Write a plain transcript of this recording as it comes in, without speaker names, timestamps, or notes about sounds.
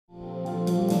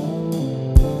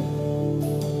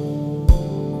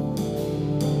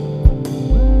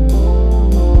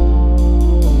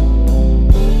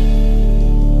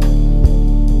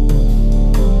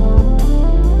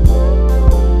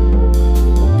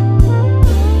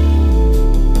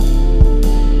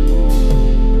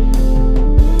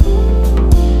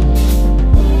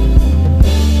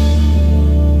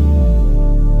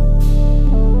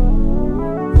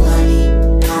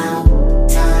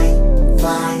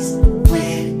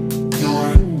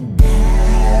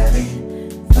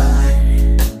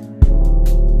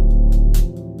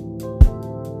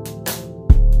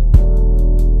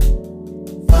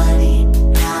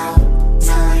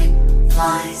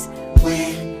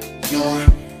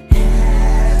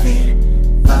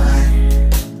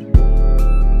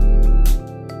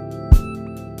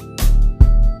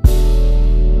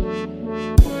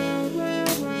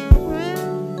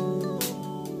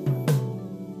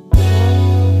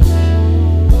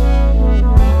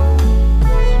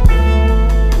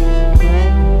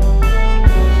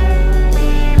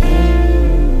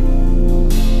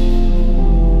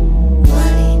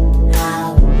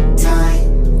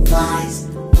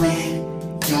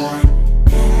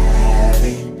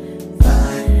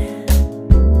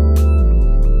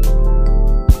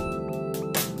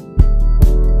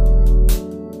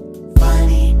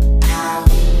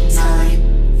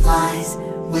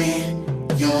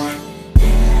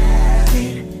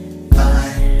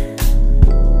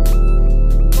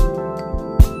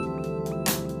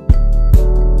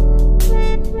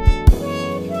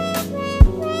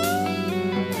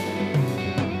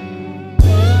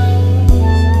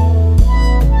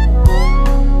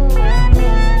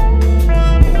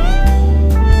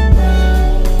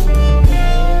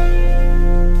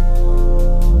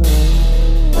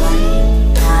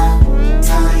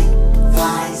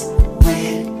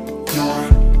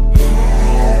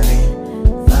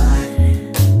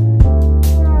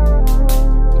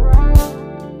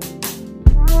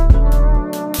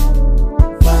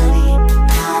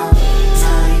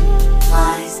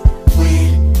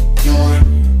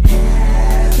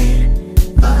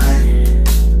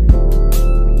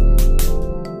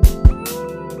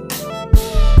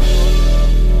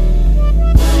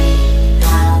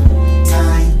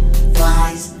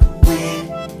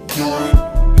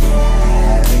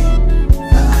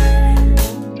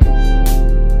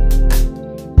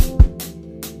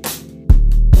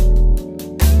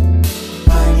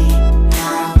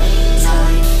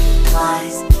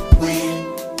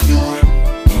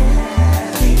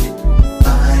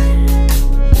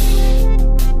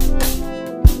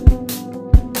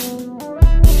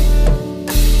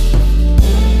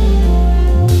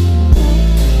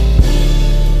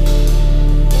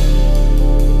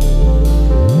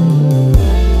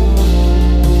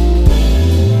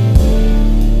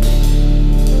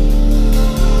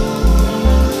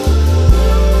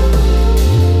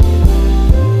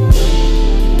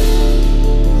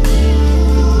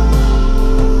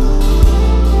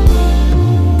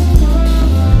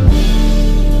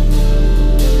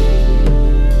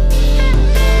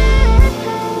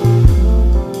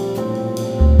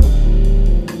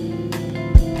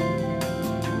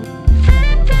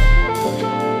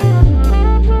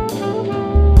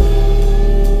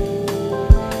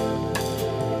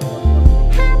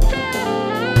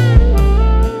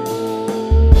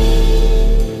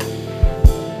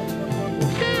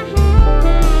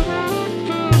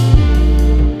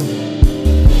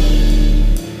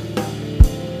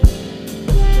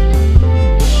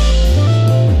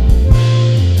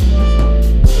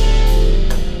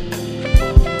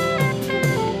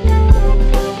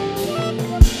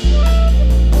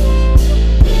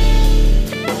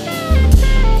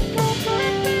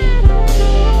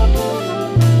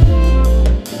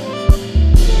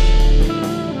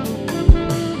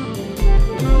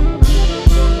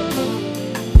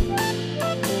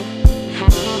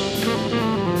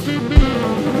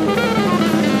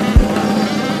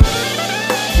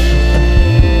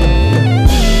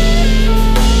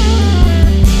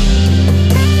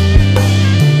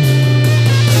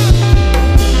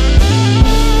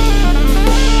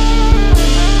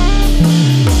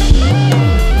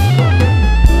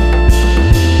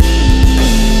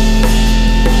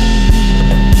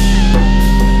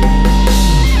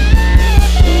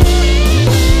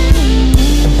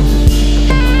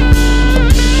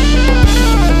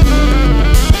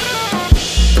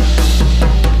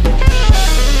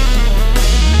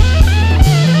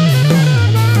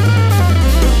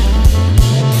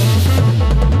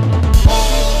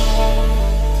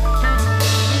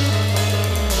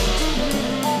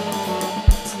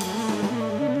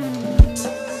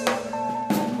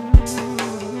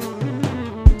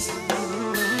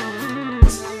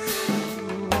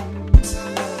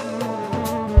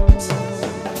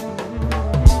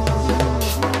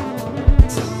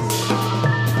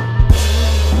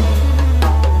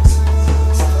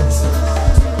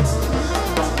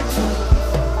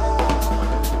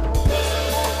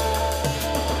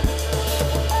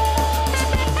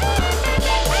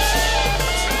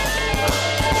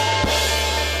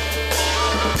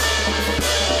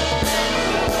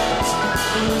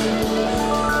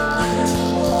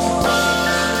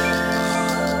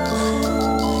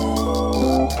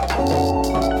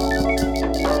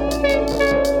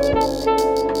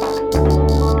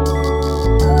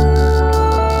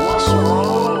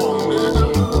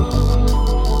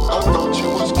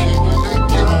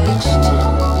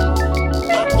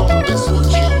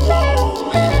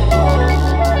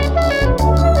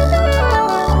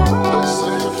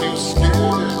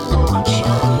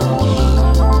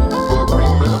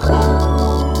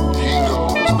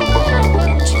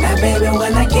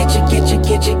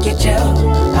get you.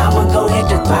 I'ma go hit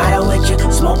the throttle with you.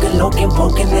 Smoking, looking,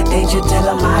 poking the danger till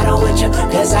I'm out with you.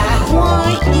 Cause I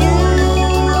want you.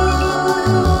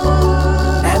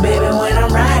 Now baby, when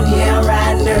I'm riding, yeah, I'm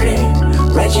riding dirty.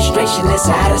 Registration is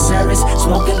out of service.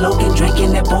 Smoking, looking,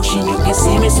 drinking that potion. You can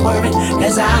see me swerving.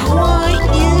 Cause I want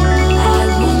you. I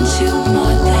want you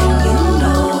more than you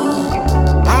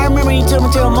know. I remember you took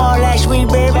me to a mall last week,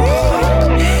 baby.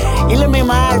 You looked me in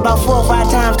my eyes about 4 or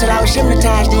 5 times till I was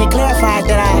hypnotized. Then you clarified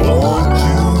that I want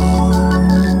you.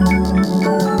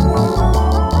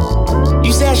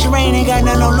 You said Shireen ain't got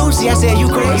nothing on Lucy. I said, you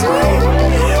crazy?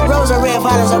 Rose are red,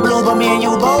 violets are blue, but me and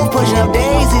you both pushing up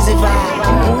daisies if I.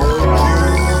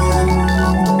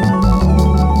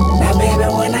 Now baby,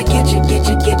 when I get you,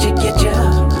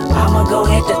 I'ma go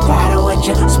hit the throttle with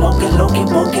you. Smoking, looking,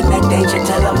 poking that danger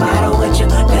till I'm out with you.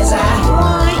 Cause I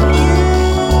want you.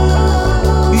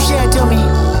 You said to me,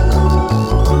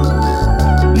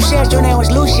 you said your name was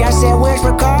Lucy. I said, where's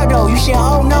Ricardo? You said,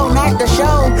 oh no, not the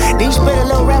show. Then you spit a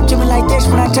little rap to me like this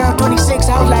when I turned 26.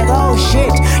 I was like, oh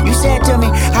shit. You said to me,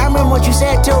 I remember what you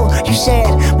said too. You said,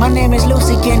 my name is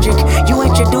Lucy Kendrick. You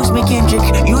introduced me, Kendrick.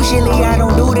 Usually I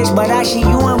don't do this, but I see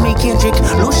you and me, Kendrick.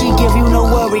 Lucy give you no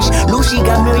worries. Lucy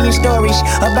got million stories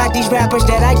about these rappers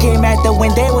that I came after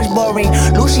when they was boring.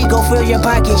 Lucy go fill your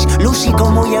pockets. Lucy go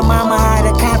move your mama out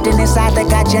of Compton inside the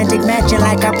gigantic mansion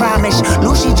like I promised.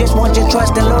 Lucy just wants your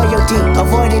trust and loyalty.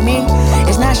 Avoiding me,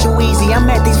 it's not so easy. I'm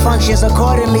at these functions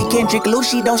accordingly, Kendrick.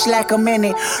 Lucy don't slack a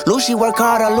minute. Lucy work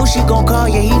harder. Lucy gon' call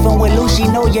you even when Lucy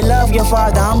know you love your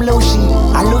father. I'm Lucy.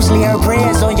 I loosely heard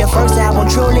prayers on your first album,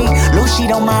 truly. Lucy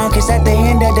don't mind, cause at the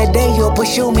end of the day you'll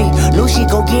pursue me. Lucy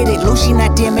go get it. Lucy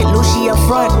not timid. Lucy up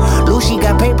front. Lucy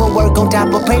got paperwork on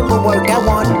top of paperwork. I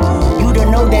want you to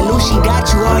know that Lucy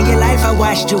got you all your life. I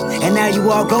watched you, and now you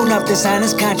all grown up to sign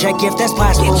this contract if that's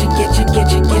possible. Get you.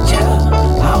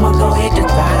 I'ma go hit the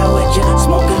throttle with you.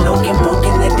 Smoking, looking,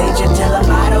 poking the danger till I'm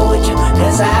out with you.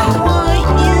 Cause I want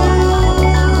you.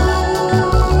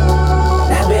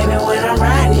 Now baby, when I'm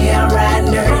riding, yeah, I'm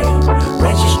riding dirty.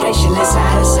 Registration is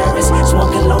out of service.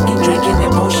 Smoking, looking, drinking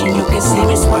that potion. You can see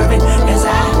me swerving. Cause I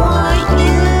want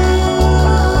you.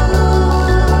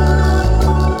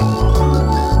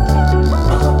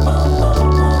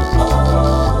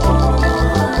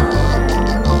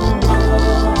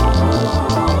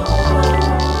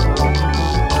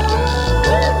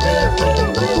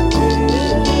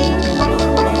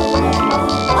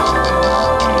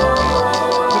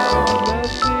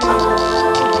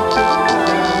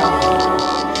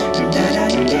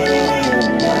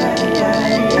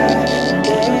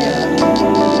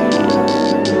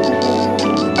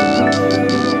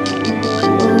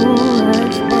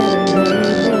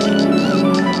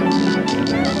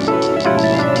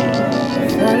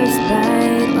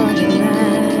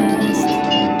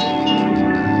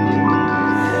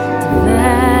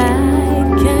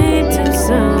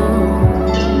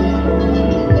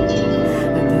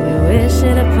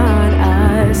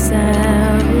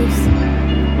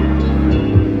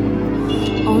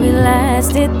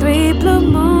 Lasted 3 blue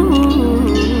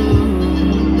moons.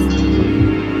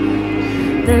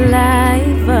 The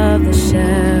life of the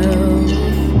shelf.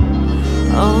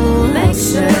 Oh, make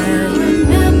sure you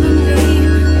remember me.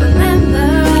 Remember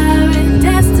our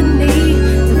destiny.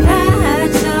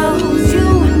 Divide chose you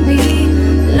and me.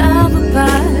 Love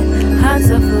apart, hearts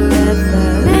are forever.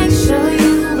 Make sure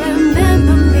you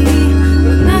remember me.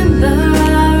 Remember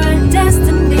our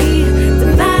destiny.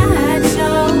 Divide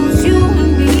chose you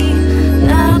and me.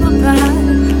 Love apart.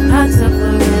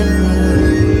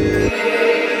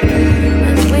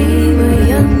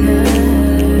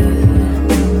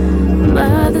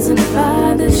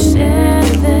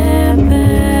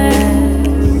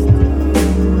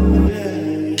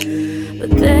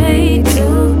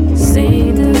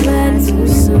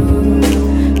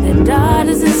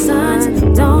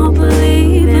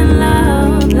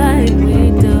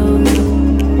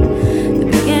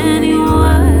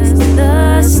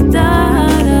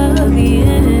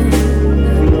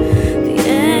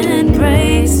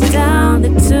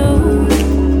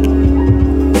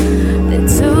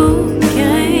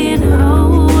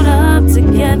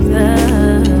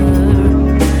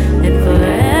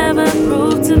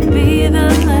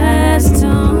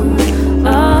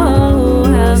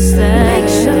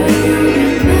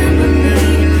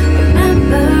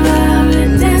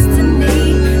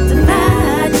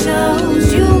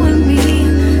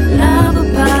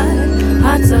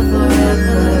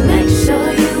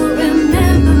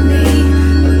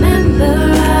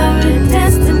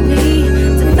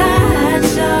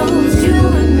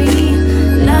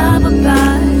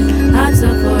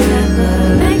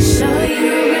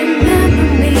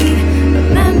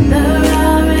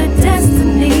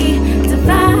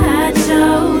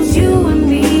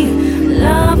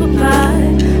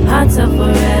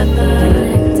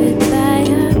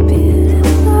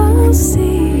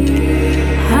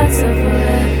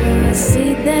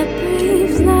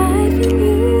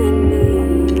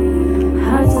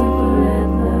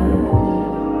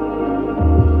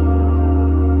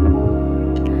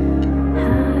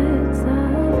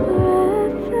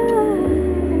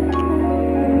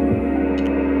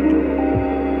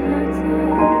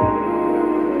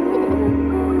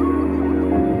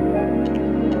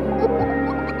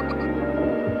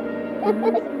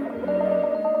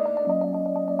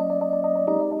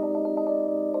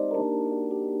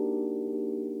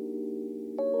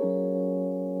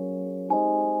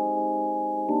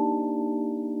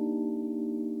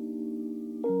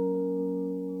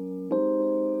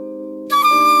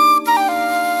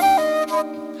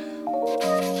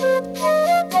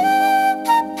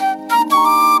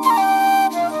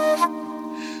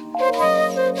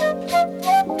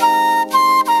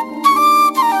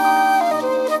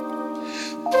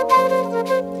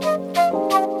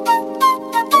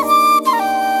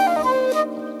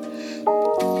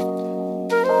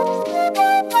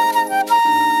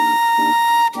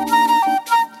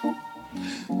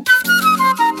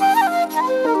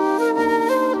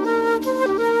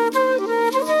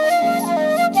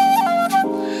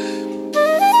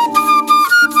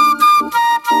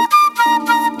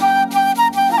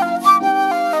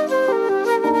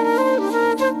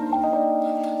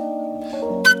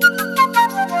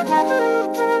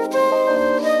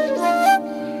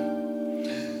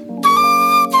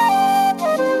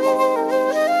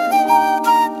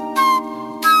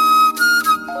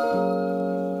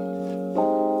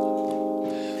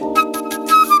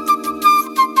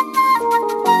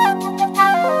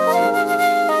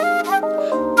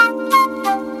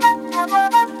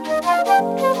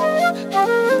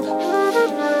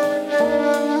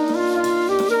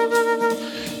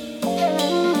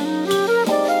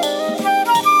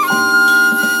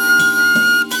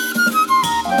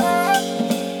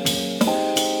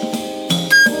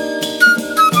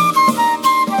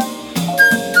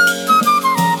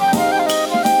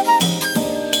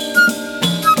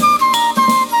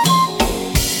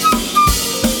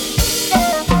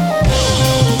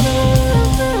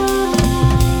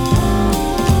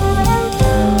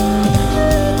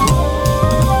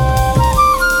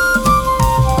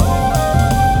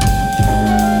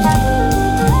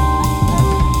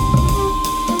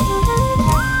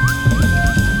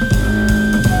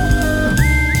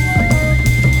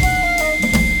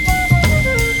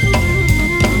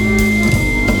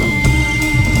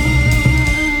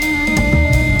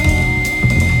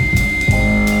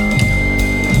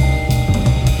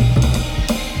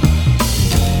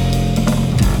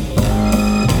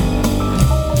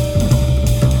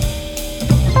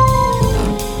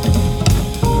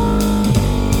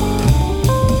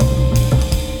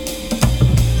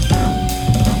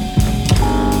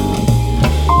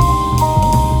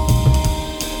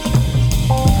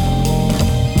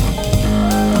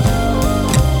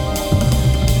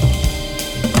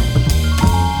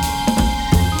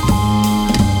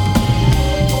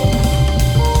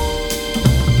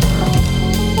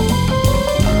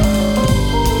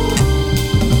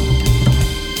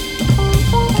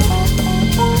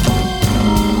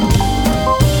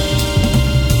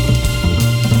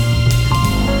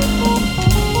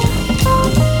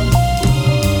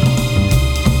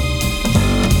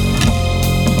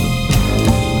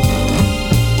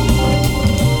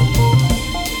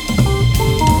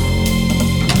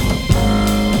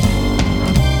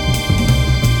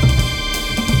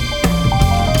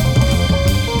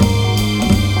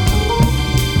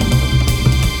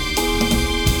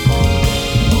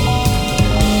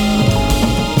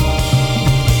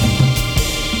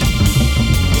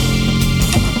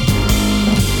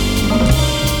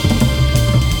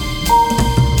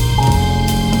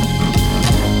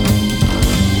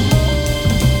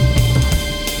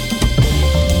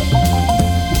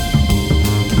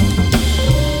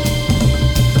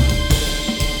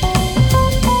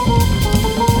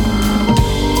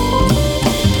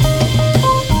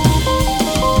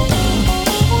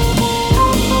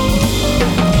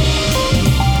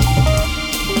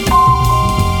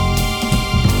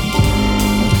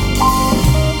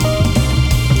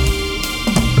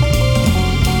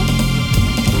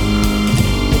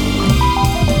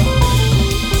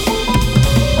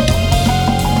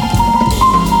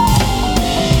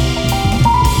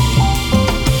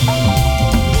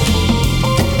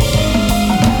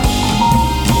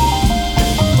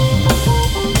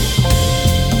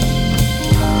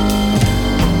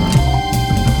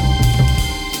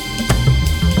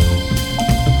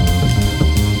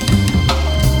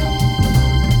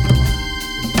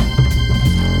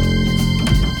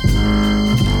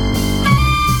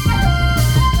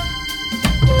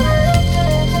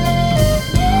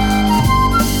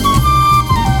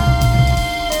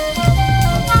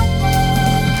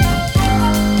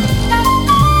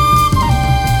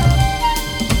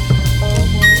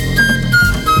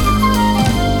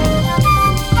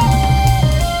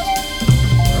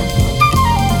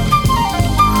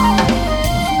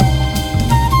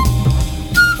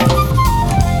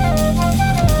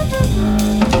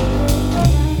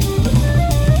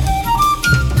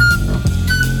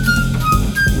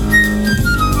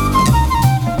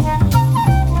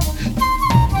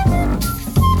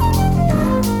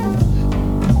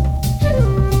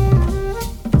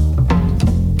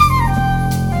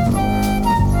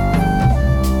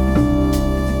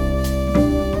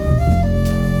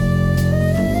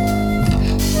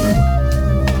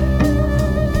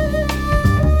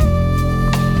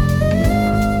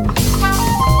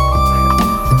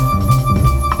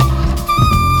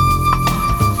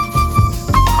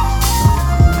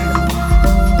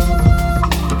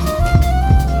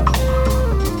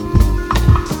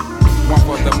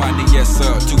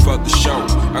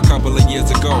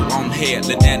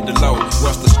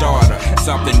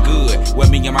 where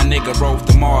me and my nigga rode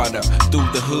the martyr through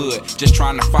the hood, just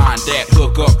trying to find that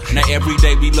hook up. Now every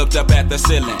day we looked up at the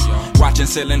ceiling, watching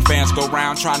ceiling fans go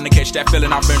round, trying to catch that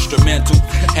feeling off instrumental.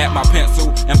 Had my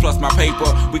pencil and plus my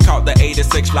paper, we caught the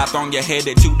 86 lot on your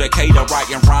headed to Decatur,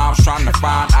 writing rhymes, trying to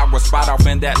find our spot off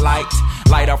in that light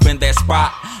off in that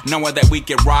spot, knowing that we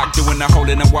can rock, doing the hole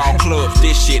in the wall clubs.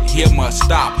 This shit here must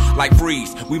stop, like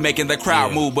freeze. We making the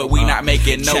crowd move, but we not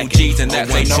making no G's, and that's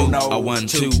a no-no. A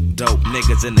 1-2, dope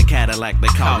niggas in the Cadillac, they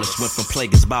call us. Went from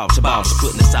plaguers ball to balls,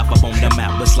 putting the South up on the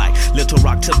map. It's like Little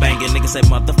Rock to banging. Niggas say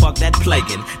motherfuck that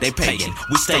plaguing, they paying.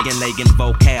 We staying legging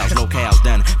vocals, locales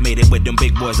done. Made it with them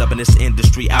big boys up in this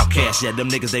industry, outcasts. Yeah, them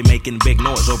niggas they making big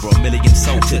noise, over 1 million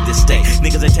sold to this day.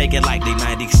 Niggas they take it like they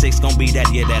 96 gon' be that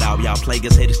year that all y'all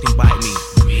plaguers haters can bite me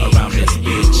around this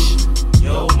bitch.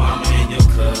 Yo mama and your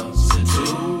cousin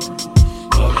too,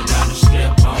 rolling down the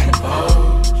strip on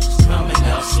boats, coming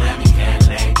up slamming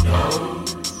Cadillac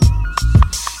doors.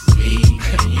 Me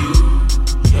and you,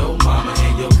 yo mama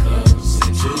and your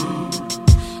cousin too,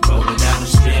 rolling down the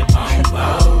strip on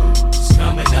boats,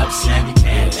 coming up slamming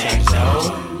Cadillac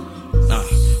doors.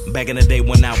 Back in the day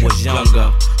when I was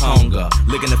younger, hunger,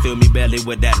 looking to fill me belly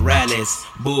with that rallies.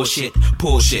 Bullshit,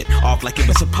 pull shit off like it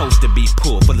was supposed to be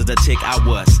pulled. Full of the chick I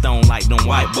was, stone like them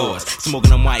white boys,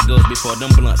 smoking them white girls before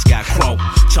them blunts got crunk.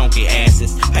 Chunky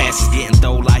asses, passes getting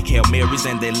throw like Hail Marys,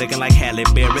 and they looking like Halle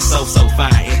Berry. So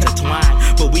fine,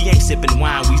 intertwined, but we ain't sipping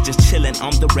wine, we just chilling.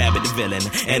 I'm the rabbit villain,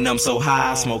 and I'm so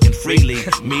high, smoking freely.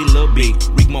 Me, Lil B,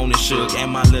 Rick Moan and Suge,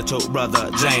 and my little brother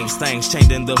James. Things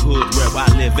changed in the hood where I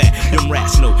live at. Them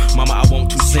rats know, mama I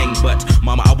want to sing, but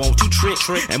mama I want to trick,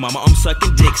 and mama I'm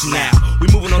sucking dicks now. We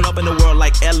moving on up in the world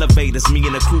like elevators. Me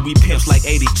and the crew we pimps like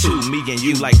 82. Me and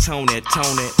you like Tone.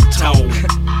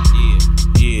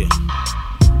 Yeah.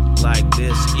 Like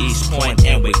this East Point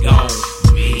and we gone.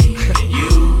 Me and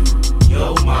you,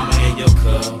 yo mama and your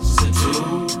cousin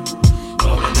too,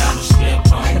 rolling down the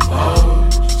strip on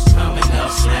boats, coming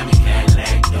up slamming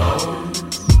Cadillac doors.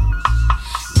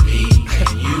 Me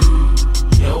and you,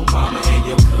 yo mama and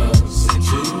your cousin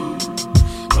too,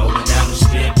 rolling down the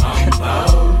strip on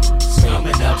boats,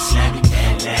 coming up slamming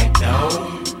Cadillac doors.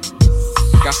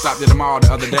 Got stopped at the mall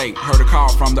the other day, heard a call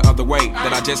from the other way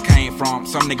that I just came from.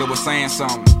 Some nigga was saying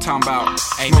something, talking about,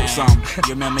 hey man,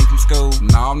 you remember me from school?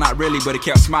 No, not really, but he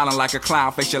kept smiling like a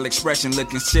clown, facial expression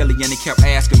looking silly, and he kept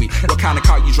asking me, what kind of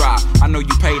car you drive? I know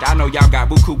you paid, I know y'all got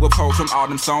buku with hoes from all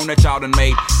them songs that y'all done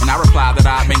made. And I replied that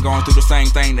I've been going through the same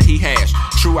thing that he has.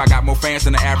 True, I got more fans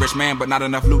than the average man, but not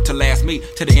enough loot to last me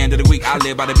to the end of the week. I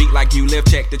live by the beat like you live,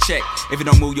 check to check. If you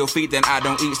don't move your feet, then I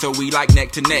don't eat, so we like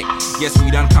neck to neck. Yes, we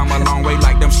done come a long way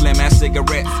like them slim ass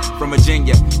cigarettes from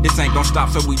Virginia. This ain't gon' stop,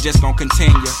 so we just gon'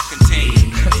 continue.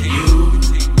 You,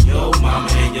 your mama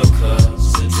and your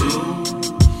cousin too,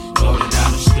 rolling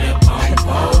down the strip on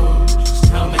boats,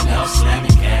 coming up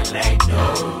slamming Cadillac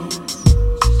doors.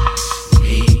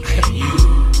 Me and you,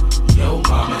 your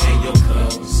mama and your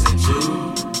cousin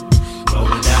too,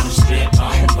 rolling down the strip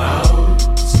on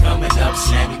boats, coming up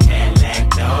slamming Cadillac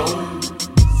doors.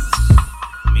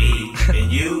 Me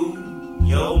and you,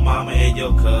 your mama and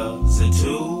your cousin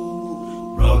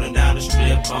too, rolling down the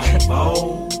strip on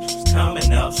boats,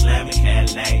 coming up slamming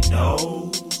Cadillac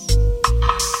doors.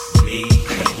 Me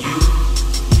and you,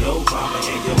 your mama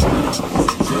and your cousin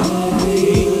too, rolling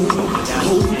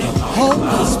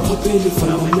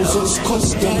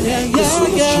down the strip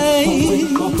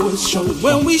on boats,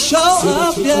 when we show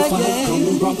up,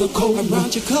 around your corner,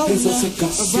 around your corner,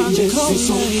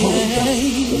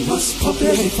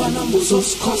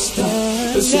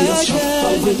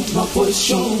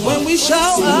 when we show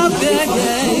up,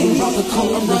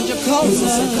 around your corner,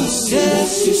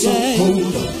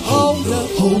 hold up,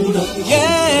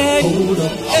 yeah, hold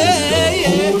up,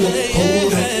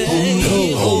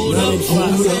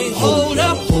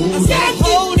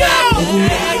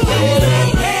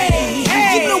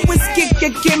 you know it's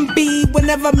kick can be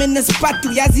whenever I'm in the spot,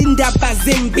 yazinda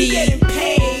bazimbi.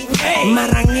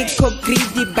 Marangiko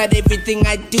greedy, but everything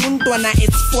I do, Ndwana,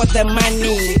 it's for the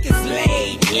money.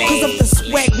 Cause of the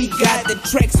swag we got, the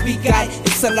tracks we got,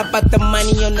 it's all about the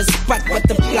money on the spot. But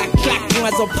the black clock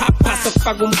was on papa, so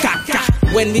fagum kaka.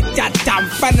 When we got down,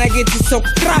 fana get it so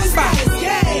crappa.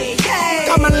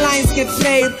 Common lines get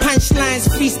played, punchlines,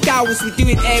 freestyles, we do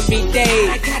it every day.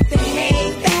 I got the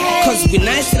hate. Cause we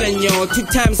nicer than y'all, 2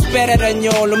 times better than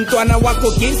y'all. Mtwana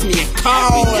wako gives me a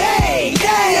call.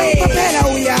 Papela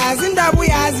uyaz, nda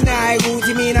uyaz na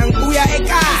iguji mina nguya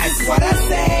ekas. What I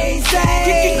say.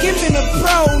 Give him a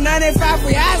pro, 95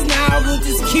 uyaz now, we'll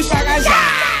just keep a gaja.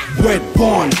 wet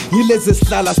born. Yilezi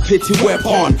slalas petty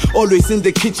weapon. Always in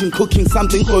the kitchen cooking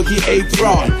something cookie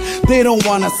apron. They don't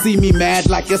wanna see me mad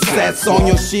like a sad song.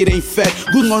 Your shit ain't fat.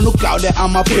 Good on look out there,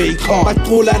 I'm a bacon. But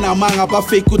Kula na manga ba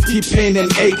fake T-Pain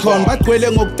and Akon. But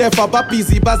kwele ngoktefa ba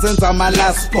busy bazenza my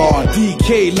last born.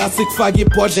 DK lasik fagi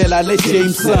podela le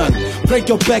Jameson. Break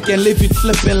your back and leave it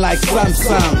flipping like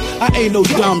Samsung. I ain't no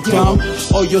dumb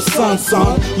or your son.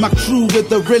 My crew with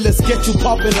the realest get you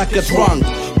popping like a drunk.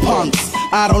 Punks,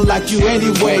 I don't like you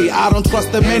anyway. I don't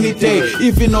trust them any day,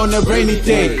 even on a rainy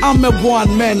day. I'm a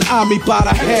one-man army, but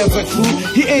I have a crew.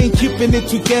 He ain't keeping it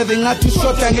together, not too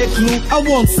short and get glue. I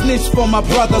won't snitch for my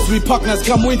brothers, we partners.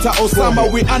 Come winter or summer,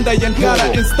 we under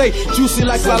Yankara and stay juicy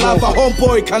like lava.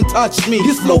 Homeboy can't touch me.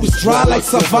 His flow is dry like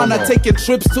Savannah, taking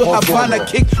trips to Havana,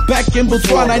 kick back in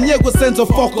Botswana. Nyego sense of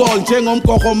fuck all. Jengom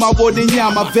koko mabodi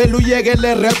nyama, velu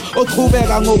yegele rap,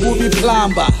 otrubega ngobubi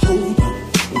plamba.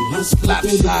 Slap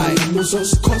side. My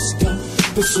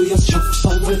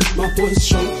voice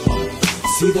show.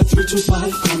 See that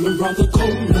 325 coming round the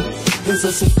corner. As I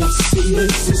said, I see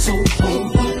this is so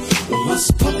cold.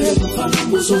 Must pop it up on the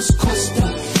Mozos Costa.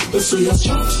 But so you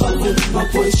jump with my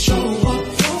voice show.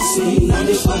 See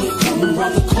 95 coming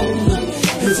round the corner.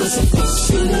 As I said, I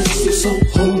see this is so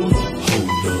cold.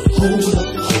 Hold up,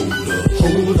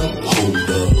 hold up, hold up, hold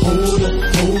up, hold up,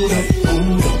 hold up,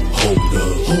 hold up,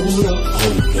 hold up,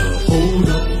 hold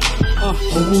up,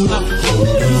 hold up, hold up.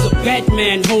 He's a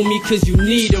Batman, homie, cause you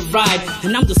need a ride.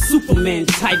 And I'm the Superman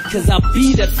type, cause I'll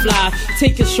be that fly.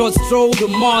 Take a short stroll to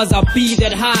Mars, I'll be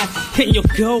that high. And your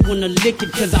girl wanna lick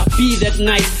it, cause I'll be that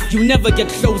nice. You never get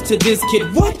close to this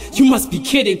kid, what? You must be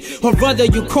kidding. Or rather,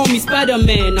 you call me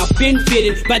Spider-Man. I've been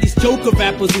fitted by these Joker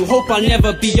rappers who hope I'll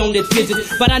never be on their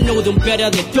digits. But I know them better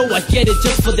than yo, I get it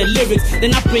just for the lyrics.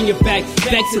 Then I bring you back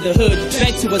to the hood,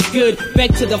 back to what's good,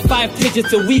 back to the 5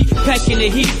 digits a week, packing the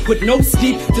heat with no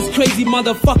sleep, just crazy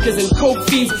motherfuckers and coke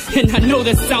fiends. And I know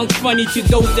that sounds funny to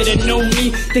those that know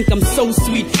me. Think I'm so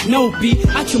sweet, no beat,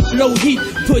 I can blow heat.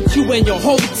 Put you and your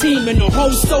whole team in a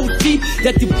hole so deep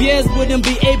that the bears wouldn't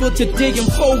be able to dig in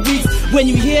 4 weeks. When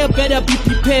you hear, better be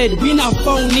prepared, we not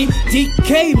phony.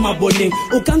 DK my boning,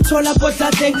 ukantola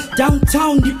botate,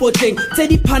 downtown dipoting.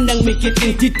 Teddy pandang make it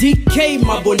in DK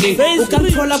my boning,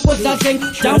 ukantola botate,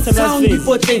 downtown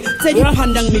dipoting. Teddy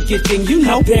pandang make it in, you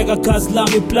know. Pega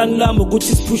kazlami plan lami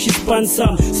ukuthi siphush ispan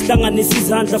sam sihlanganisa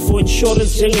izandla for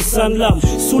insurance njenge-sunlam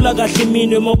sula kahle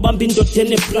minwe mawubamba indoda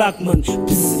ene-plug man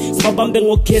sibabambe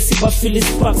ngogesi bafile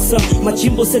ispark sam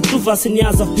majimbo setluva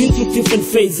sinyazi I've been through different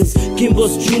phases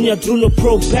Gimbos Junior through no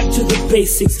pro back to the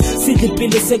basics sidle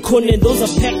impilo sekhoneni those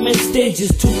are Pac-Man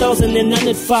stages 2009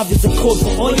 at 5 is a code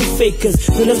for all you fakers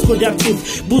the less productive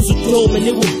buzu dome and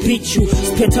it will beat you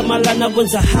spetha malana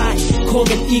kwenza high call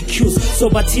them EQs so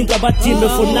bathinta badime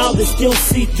for now they still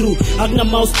see through. I'm a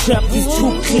mouse trap, these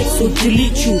 2 clicks will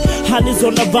delete you. Hand is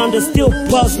on the band, still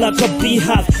buzz like a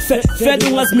beehive.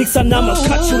 Fedungas mix and I'ma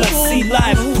cut you like sea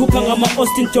live. Pukang I'm a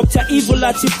Austin Dr. Evil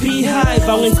at your beehive.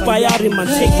 I'll inspire him and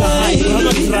take a high.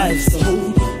 I'ma drive. So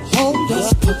hold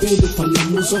us, put it if I'm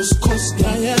Mozos Costa.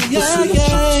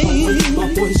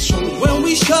 When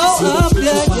we show up,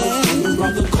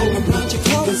 around the corner, round your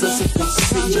corners, I said, I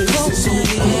see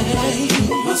it.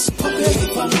 Must pop it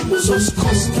if I'm Mozos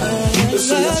Costa.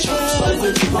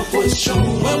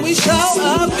 When we show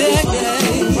up,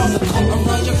 around the corner,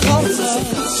 round your corners, I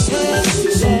said, I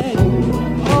see it.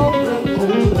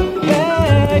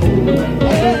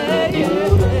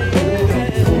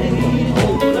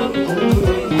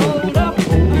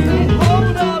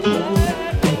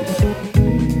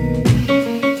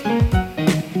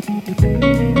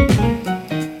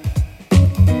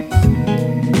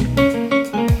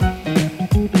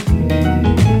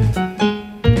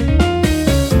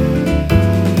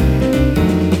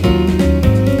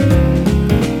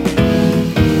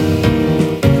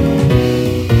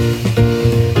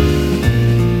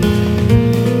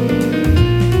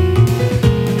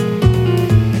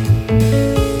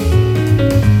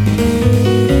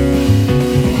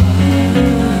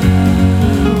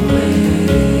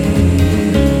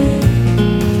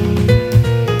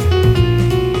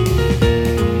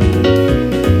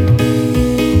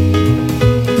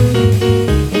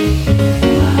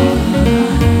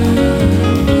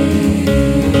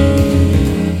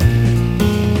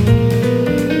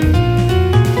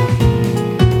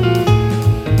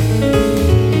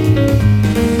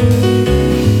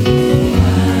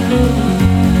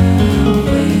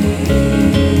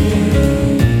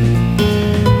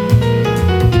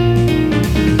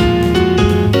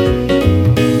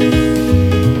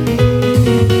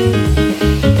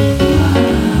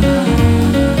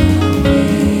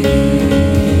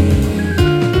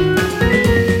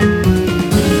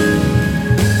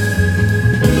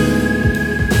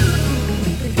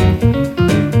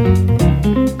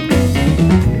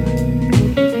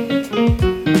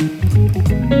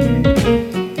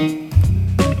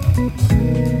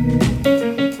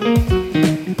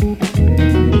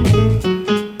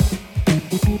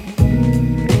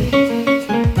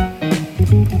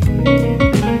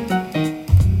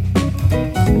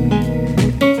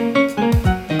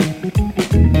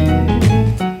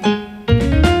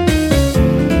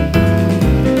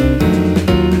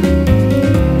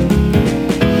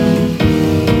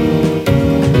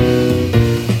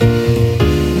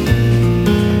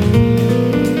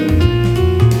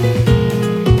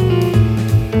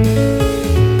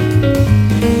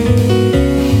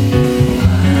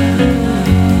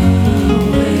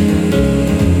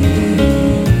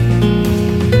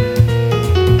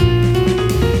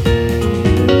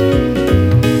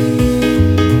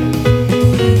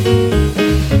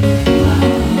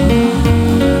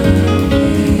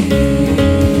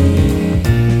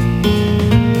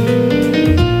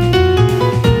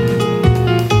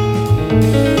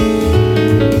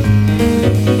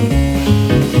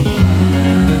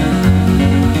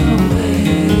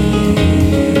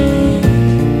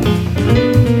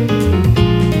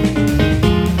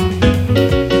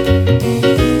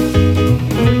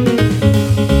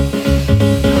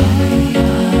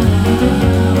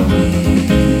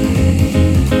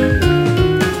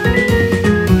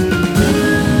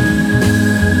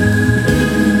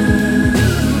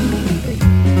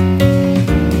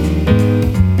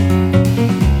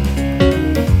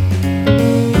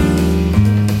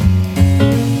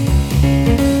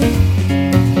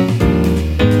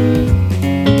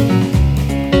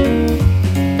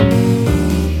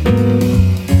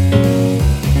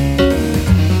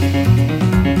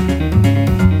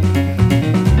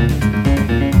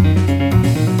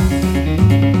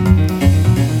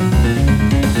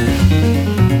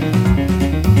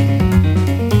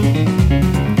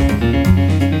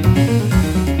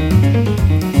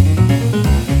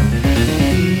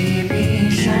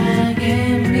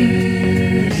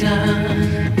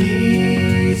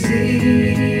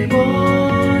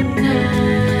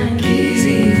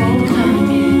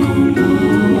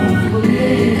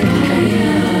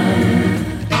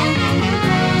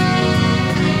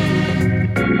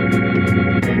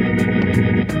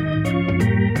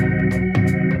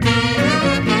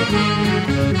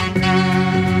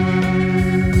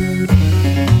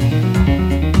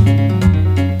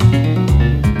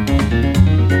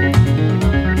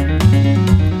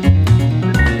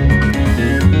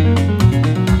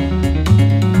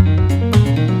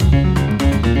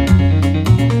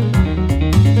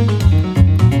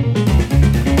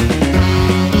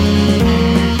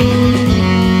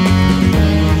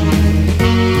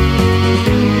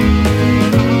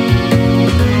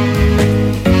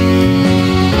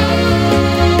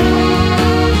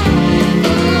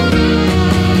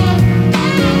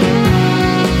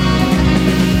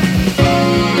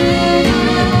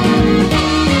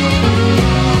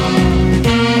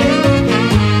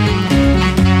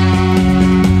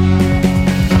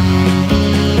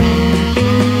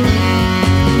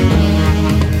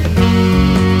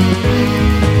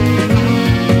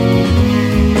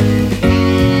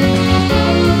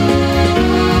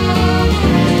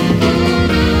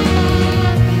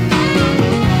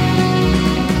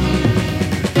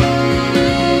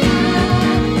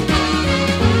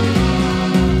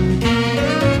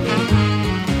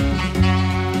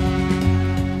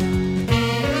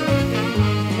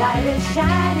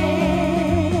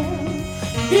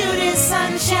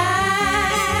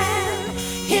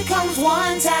 Here comes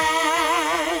one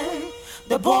time.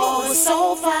 The boy was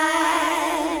so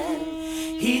fine.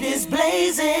 Heat is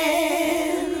blazing.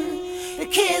 The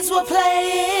kids were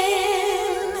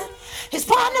playing. His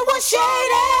partner was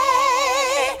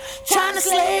shady, trying to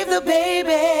slave the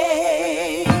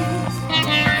baby.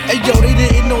 Hey yo, they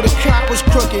didn't know the cop was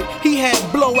crooked. He had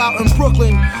blowout in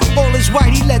Brooklyn. All is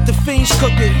right, he let the fiends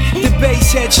cook it. The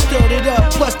bass head stirred it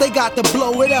up. Plus they got to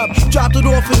blow it up. Dropped it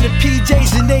off in the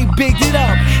PJs and they bigged it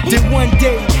up. Then one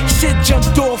day, shit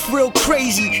jumped off real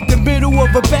crazy. The middle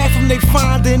of a bathroom, they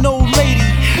find an old lady.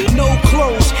 No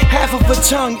clothes, half of her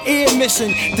tongue, ear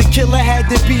missing. The killer had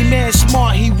to be man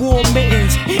smart, he wore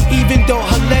mittens. Even though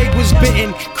her leg was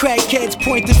bitten, crackheads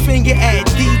point the finger at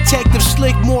Detective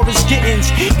Slick Morris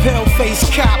Gittins.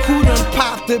 Pale-faced cop who done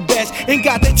popped the best and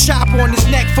got the chop on his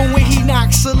neck from when he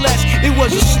knocked Celeste. It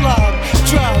was a slug,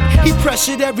 drug, he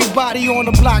pressured everybody on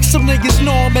the block. Some niggas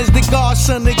know him as the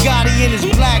godson of Gotti and his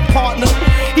black partner.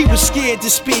 He was scared to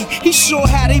speak, he saw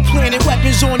how they planted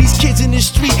weapons on these kids in the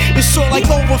street. And saw like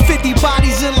over 50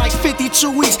 bodies in like 52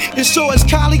 weeks. And saw his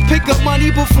colleague pick up money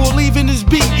before leaving his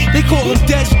beat. They call him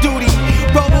Death's Duty,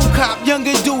 Robocop,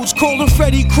 younger dudes call him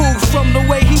Freddy Krueger from the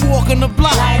way he walk on the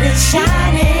block. Light is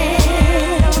shining,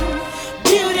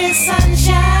 beauty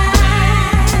sunshine.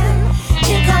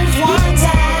 Here comes one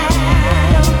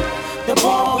time. The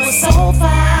boy was so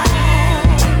fine.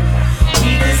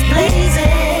 Heat is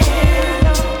blazing.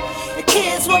 The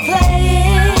kids were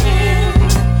playing.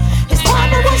 His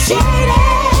partner was shady,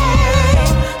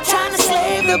 trying to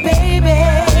slave the baby.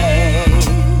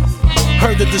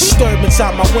 Heard the disturbance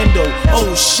out my window.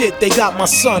 Oh shit, they got my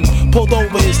son. Pulled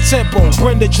over his tempo.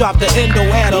 Brenda dropped the endo.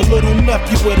 Had a little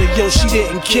nephew with her. Yo, she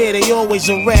didn't care. They always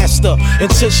harassed her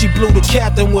until she blew the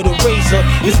captain with a razor.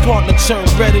 His partner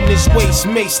turned red in his waist.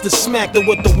 Maced her, smacked her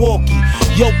with the walkie.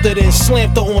 Yoked her, then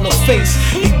slammed her on her face.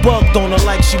 He bugged on her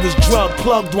like she was drugged.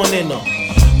 Plugged one in her.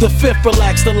 The fifth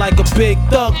relaxed her like a big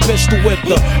thug pistol whipped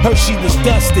her. Heard she was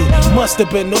dusted. Must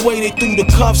have been the way they threw the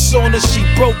cuffs on her. She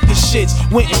broke the shits.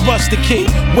 Went and rushed the kid.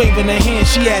 Waving her hand,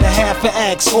 she had a half an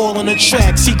axe all on the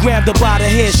tracks. He grabbed her by the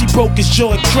hair, she broke his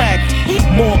jaw and cracked.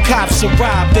 More cops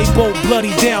arrived, they both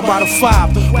bloody down by the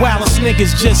 5. Wildest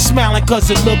niggas just smiling cause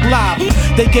it looked live.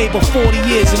 They gave her 40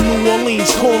 years in New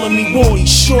Orleans, calling me Roy.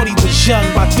 Shorty was young,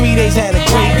 by 3 days had a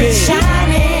great beard.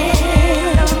 Shining,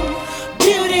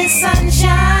 beauty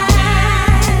sunshine.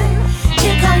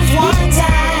 Here comes one time.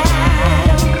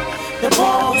 The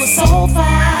boy was so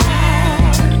fine.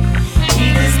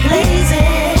 Heat is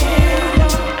blazing.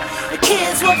 The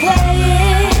kids were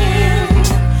playing.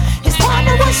 His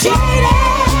partner was shady,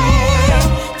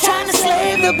 trying to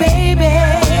slave the baby.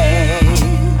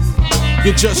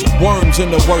 You're just worms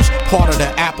in the worst part of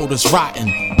the apple that's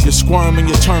rotten. You squirm and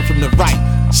you turn from the right.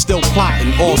 Still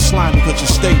plotting, all slimy cause you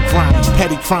stay grimy.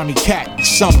 Petty crimey cat,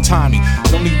 sometimey.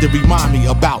 Don't need to remind me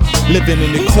about living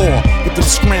in the core with them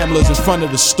scramblers in front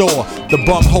of the store. The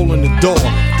bum hole in the door,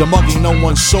 the mugging no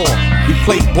one saw. We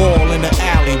played ball in the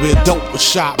alley where dope was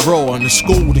shot raw. In the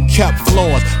school that kept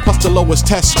floors, plus the lowest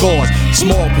test scores.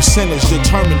 Small percentage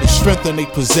determined to strengthen a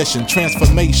position.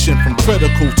 Transformation from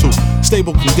critical to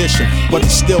stable condition. But it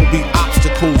still be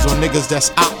obstacles on niggas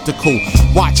that's optical.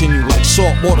 Watching you like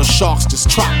saltwater sharks that's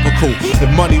tropical. If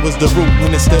money was the root,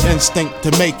 then it's the instinct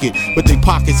to make it. With they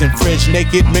pockets and fridge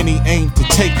naked, many aim to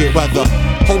take it. Whether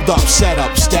hold up, set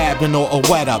up, stabbing or a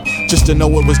wet up. Just to know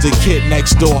it was the kid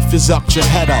next door, fizz up your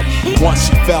head up. Once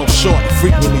you fell short,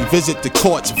 frequently visit the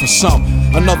courts. For some,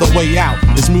 another way out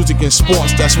is music and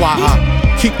sports. That's why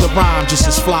I keep the rhyme just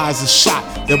as fly as a shot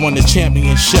that won the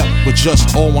championship with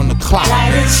just all on the clock.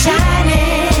 Light is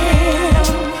shining,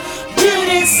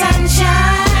 beauty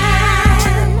sunshine.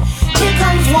 Here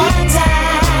comes one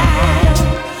time.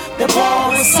 The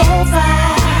boy was so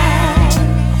fine.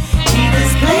 Heat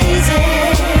is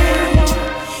blazing.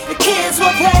 The kids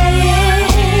were playing.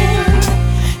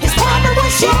 His partner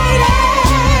was shady,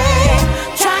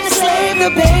 trying to slave the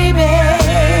baby.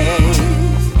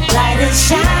 Light is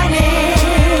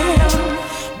shining,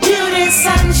 beauty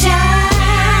sunshine.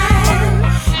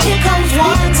 Here comes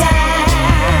one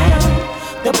time.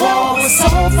 The boy was so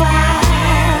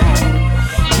fine.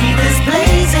 Heat is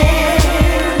blazing.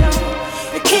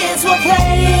 The kids were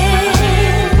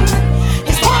playing.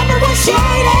 His partner was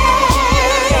shady,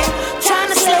 trying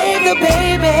to slave the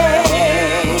baby.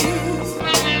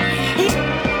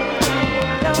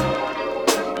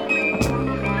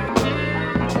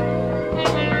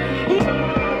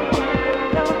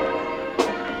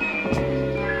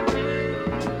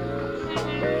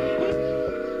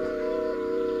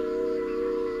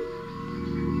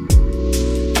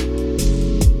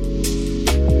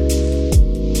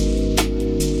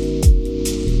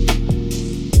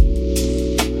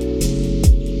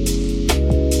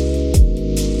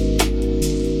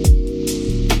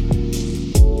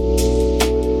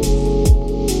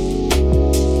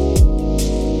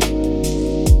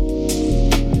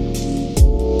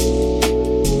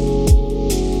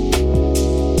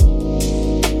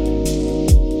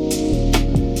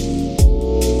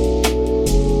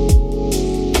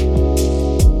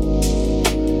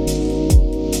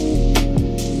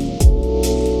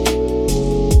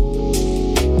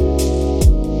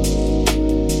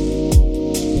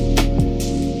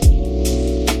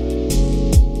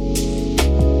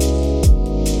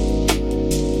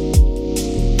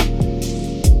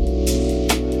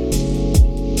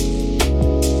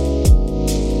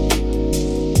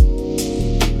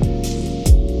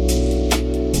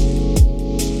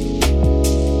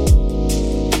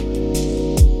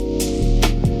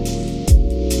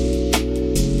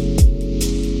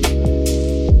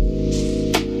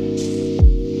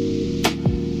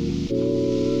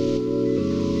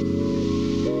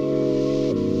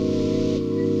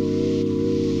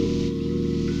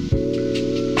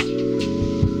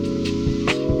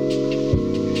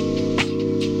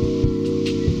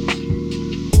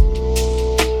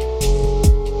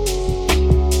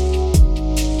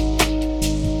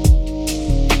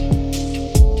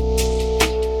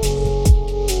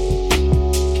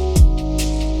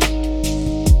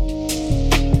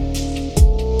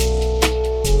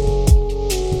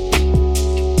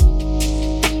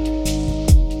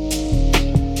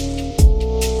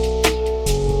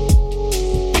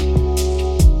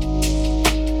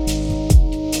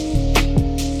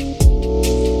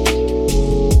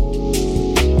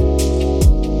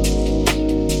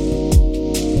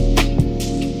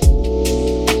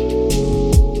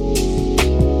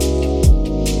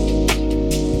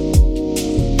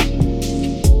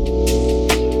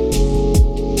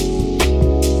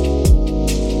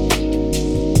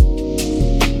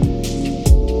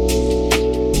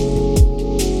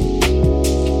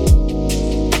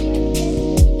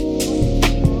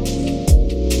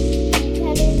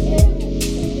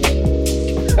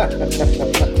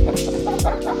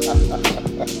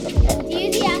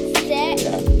 Enthusiastic,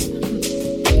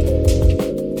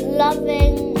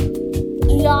 loving,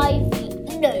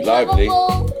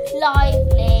 lovable,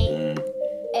 lively,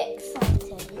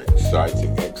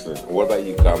 Exciting, excellent. What about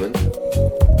you, Carmen?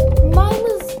 Mine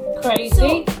was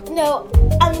Crazy?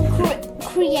 I'm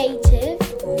creative.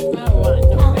 Oh, right,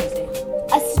 not crazy.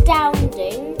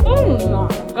 Astounding.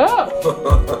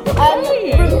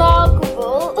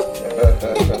 Remarkable.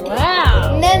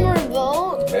 Wow.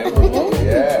 Memorable.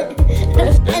 Yeah.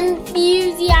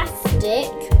 Enthusiastic.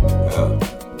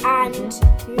 And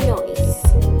nice.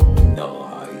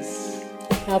 Nice.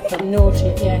 I'll put naughty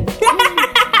at the end.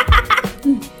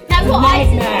 That's what I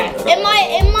said. In my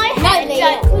head,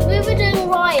 because we were doing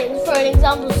Ryan's for an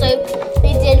example, so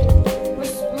they did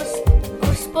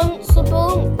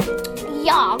responsible,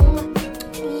 young,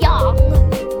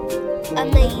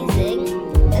 amazing,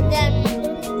 and then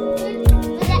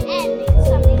for the end, it's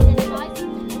something that's nice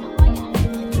and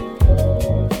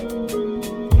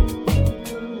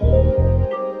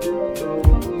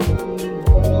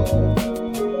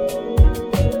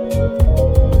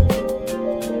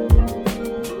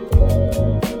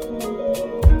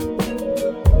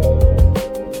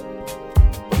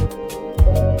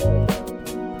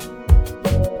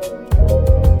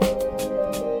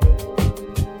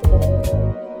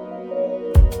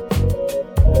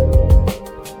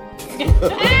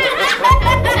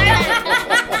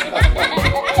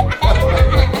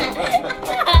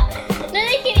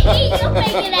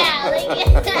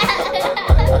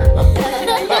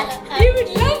You would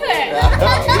love it.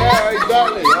 Yeah,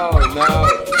 exactly. Oh no.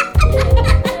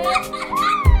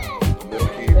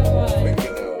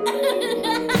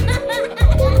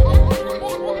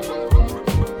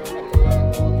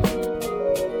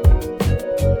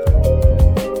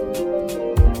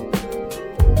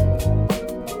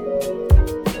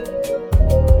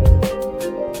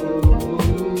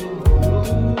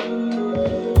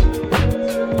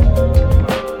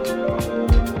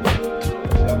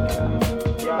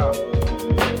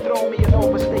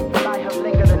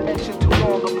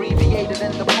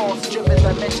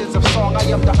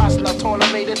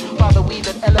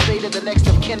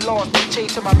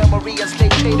 To my memory and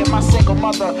slave traded my single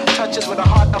mother touches with the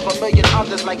heart of a million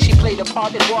others, like she played a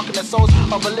part in walking the souls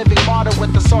of a living martyr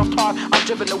with a soft heart. I'm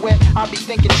driven to where I'll be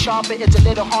thinking sharper. It's a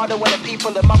little harder when the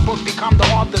people in my book become the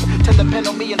authors to depend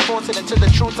on me and force it into the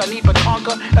truth I need but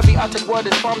conquer. Every uttered word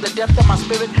is from the depth of my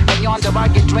spirit, and yonder I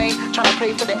get drained, trying to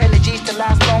pray for the energies to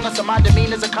last longer. So my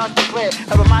demeanor's a constant prayer,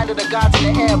 a reminder the gods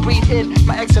in the air. Breathe in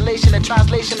my exhalation, a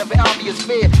translation of obvious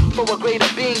fear for a greater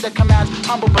being that commands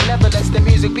humble benevolence. The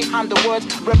music behind the words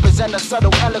represent a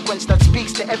subtle eloquence that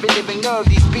speaks to every living nerve.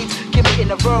 These beats give me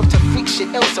in a verb to freak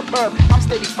shit ill superb. I'm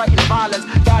steady fighting violence,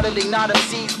 battling not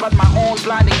MCs but my own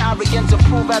blinding arrogance.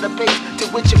 Improve at a pace to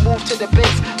which you move to the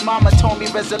base. Mama told me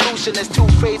resolution is 2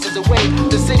 phases away.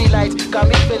 The city lights got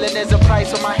me feeling there's a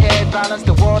price on my head. Balance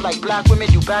the world like black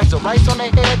women, you bags of rice on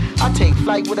their head. I take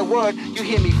flight with a word, you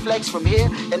hear me flex from here.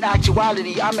 In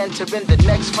actuality, I'm entering the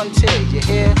next frontier, you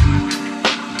hear?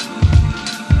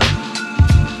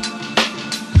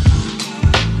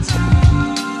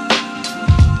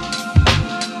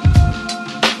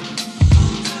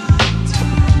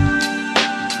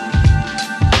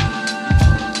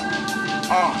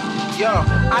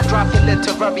 I dropped the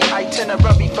literary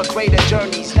itinerary for greater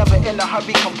journeys. Never in a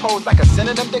hurry, composed like a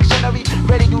synonym dictionary.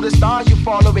 Ready to the stars you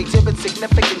follow, exhibit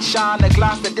significant shine. A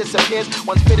glass that disappears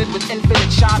once fitted with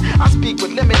infinite shine. I speak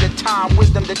with limited time,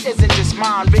 wisdom that isn't just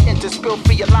mine. Written to spill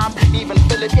for your lines, even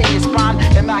fill it in your spine.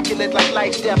 Immaculate like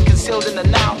life's depth, concealed in the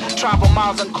now. Travel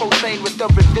miles on cold train with the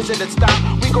revisited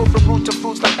style. We go from root to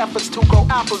fruits like efforts to grow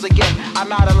apples again. I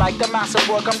matter like the massive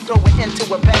work I'm throwing into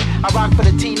a pen. I rock for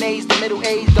the teenage, the middle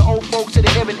age, the old folks to the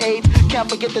hearing aids. Can't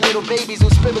forget the little babies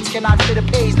whose spirits cannot fit a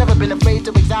page. Never been afraid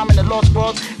to examine the lost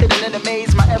worlds hidden in a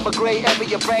maze. My ever gray, ever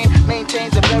your brain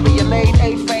maintains a very late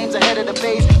 8 frames ahead of the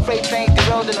pace. Freight train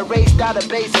derailed in a race,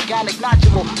 database, organic,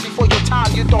 natural. Before your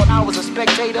time, you thought I was a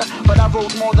spectator, but I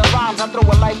wrote more than rhymes. I throw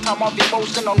a lifetime of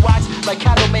emotion on wax like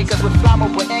candle makers with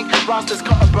flammable ink. Rosters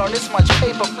couldn't burn this much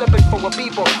paper, flipping for a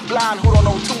people blind who don't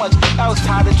know too much else.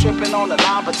 Tired of tripping on the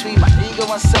line between my ego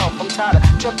and self. I'm tired of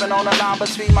tripping on the line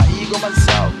between my ego and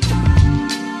self.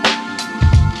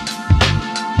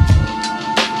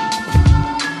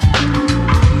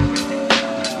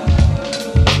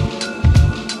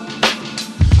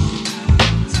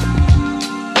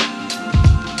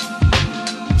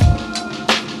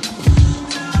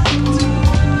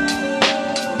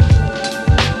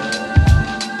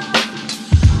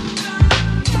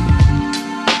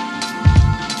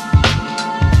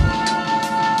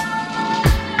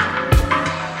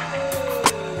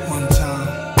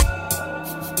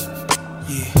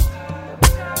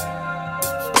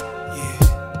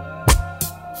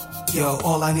 Yo,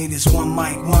 all I need is one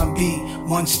mic, one beat,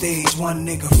 one stage, one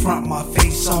nigga front, my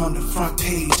face on the front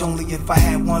page. Only if I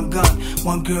had one gun,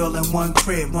 one girl and one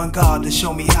crib, one God to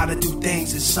show me how to do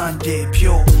things his son did.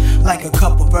 Pure, like a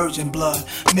cup of virgin blood,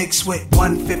 mixed with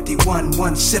 151,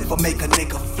 one sip will make a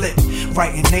nigga flip.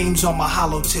 Writing names on my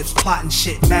hollow tips, plotting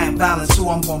shit, mad balance, who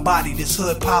I'm gon' body, this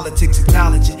hood politics,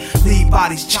 acknowledge it. Leave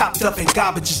bodies chopped up in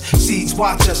garbages, seeds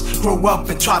watch us, grow up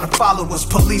and try to follow us.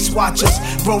 Police watch us,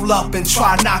 roll up and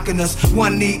try knocking us.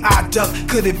 One knee I duck,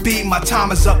 could it be my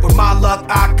time is up? With my luck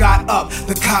I got up,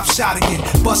 the cop shot again.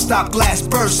 Bus stop glass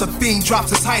bursts, a fiend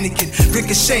drops his Heineken.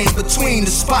 Ricocheting between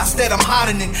the spots that I'm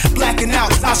hiding in. Blacking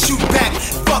out, I shoot back,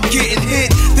 fuck getting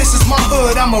hit. This is my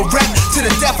hood, I'm a rap to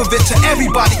the death of it. To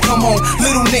everybody come on,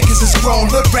 little niggas is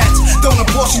grown. Hood rats, don't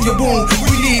abortion your wound.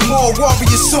 We need more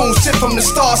warriors soon. Sent from the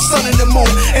stars, sun and the moon.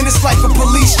 And it's like a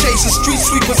police chasing street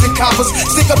sweepers and coppers.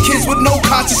 Stick up kids with no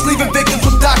conscience, leaving victims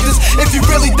with doctors. If you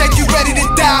really think you ready to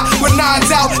die with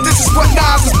nines out, this is what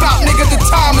nines is about, nigga. The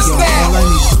time is now. All I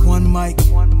need is one mic.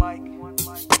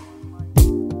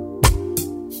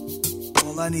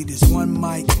 All I need is one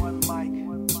mic.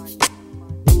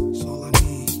 That's all I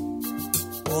need.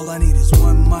 All I need is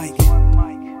one mic.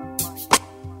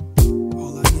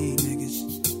 All I need, niggas.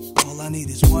 All I need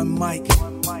is one mic.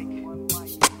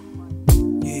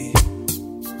 Yeah.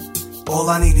 All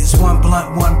I need is one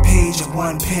blunt, one page, and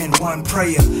one pen, one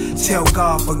prayer. Tell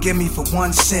God, forgive me for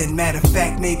one sin. Matter of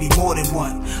fact, maybe more than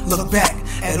one. Look back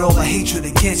at all the hatred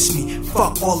against me.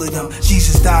 Fuck all of them.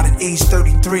 Jesus died at age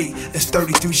 33. That's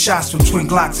 33 shots from twin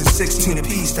Glocks at 16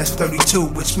 apiece. That's 32,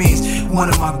 which means one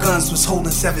of my guns was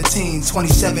holding 17.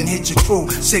 27 hit your crew,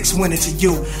 6 went into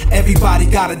you. Everybody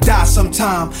gotta die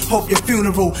sometime. Hope your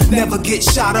funeral never get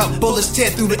shot up. Bullets tear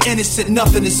through the innocent,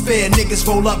 nothing is fair. Niggas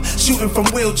roll up, shooting from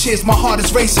wheelchairs. My heart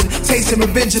is racing, tasting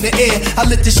revenge in the air. I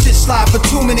let this shit slide for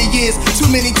too many years, too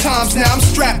many times. Now I'm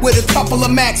strapped with a couple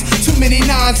of Macs, too many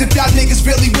nines. If y'all niggas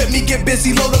really with me, get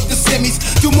busy, load up the semis.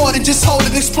 Do more than just hold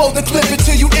it, explode the clip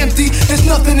until you empty. There's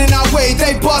nothing in our way,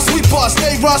 they bust, we bust.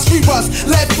 They rush, we rust,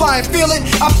 let fly and feel it.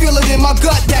 I feel it in my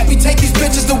gut that we take these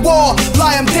bitches to war.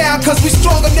 Lie them down, cause we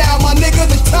stronger now, my nigga,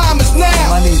 the time is now.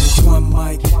 All I need is one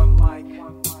mic.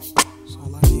 That's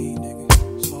all I need, nigga,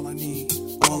 that's all I need.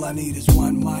 All I need is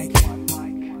one mic.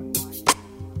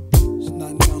 There's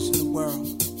nothing else in the world.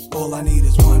 All I need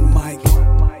is one mic.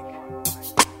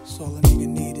 That's all a nigga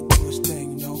need to do his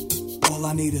thing, you know. All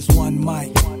I need is one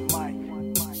mic.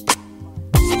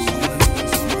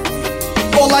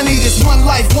 All I need is one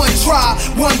life, one try,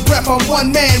 one breath, I'm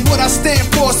one man. What I stand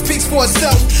for speaks for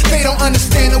itself. They don't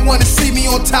understand and wanna see me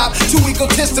on top. Too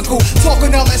egotistical,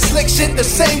 talking all that slick shit the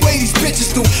same way these bitches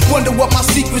do. Wonder what my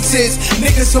secrets is.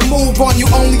 Niggas will move on you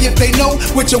only if they know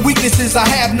what your weaknesses. I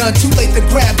have none. Too late to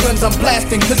grab guns, I'm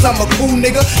blasting, cause I'm a cool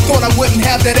nigga. Thought I wouldn't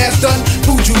have that ass done.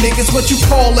 Food you niggas, what you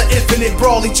call an infinite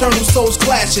brawl. Eternal souls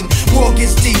clashing, war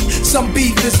gets deep. Some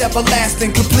beef is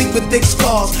everlasting, complete with thick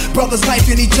scars. Brothers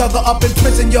knifing each other up in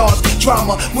prison yards.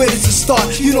 Drama, where does it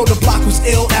start? You know the block was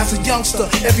ill as a youngster.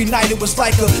 Every night it was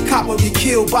like a cop would get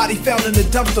killed, body found in the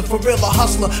dumpster. For real, a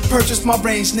hustler purchased my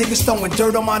brains. Niggas throwing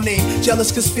dirt on my name.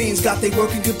 Jealous cause fiends got they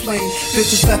work and complain.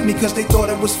 Bitches left me cause they thought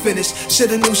it was finished.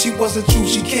 Shoulda knew she wasn't true.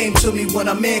 She came to me when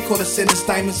a man caught a sentence.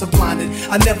 Diamonds are blinded.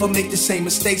 I never make the same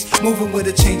mistakes. Moving with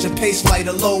a change of pace,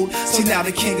 lighter load. See now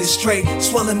the king is straight.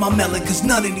 Swelling my melon cause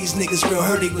none of these niggas real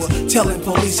hurt. They were telling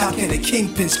police how can a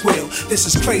kingpin squeal. This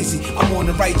is crazy. I'm on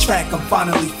the right track, I'm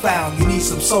finally found. You need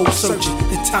some soul searching,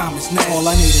 the time is now. All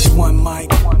I need is one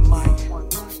mic.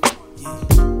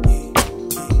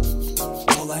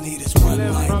 All I need is one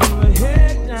mic.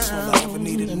 That's all I ever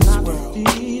needed in this world.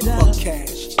 Fuck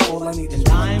cash. All I need is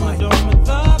one mic.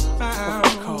 Fuck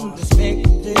cars. Let's make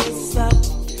this up,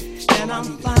 and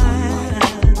I'm fine.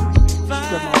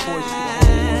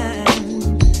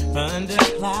 Under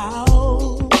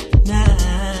cloud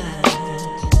nine.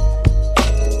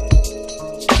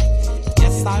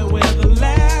 Yes, I wear the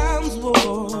lamb's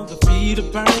wool, the feet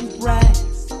of burnt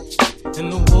brass,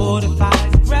 and the water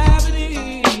fights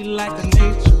gravity like the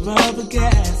nature of a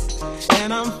gas.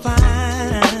 And I'm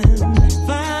fine,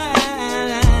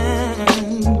 fine,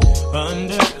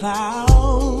 under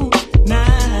cloud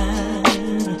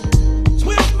nine.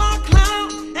 Twist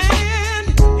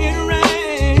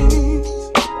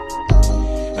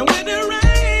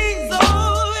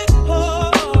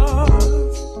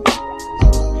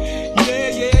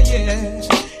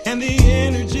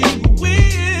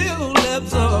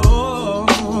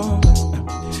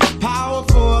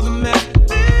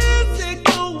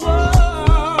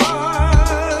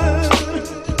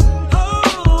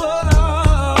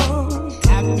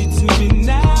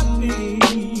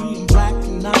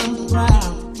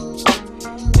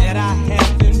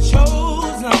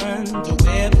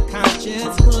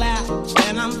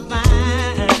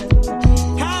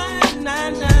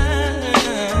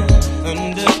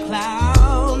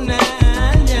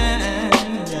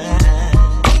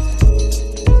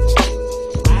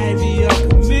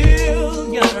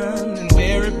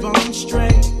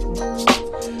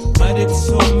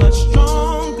so much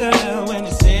stronger when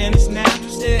it's in its natural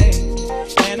state.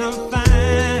 And I'm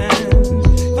fine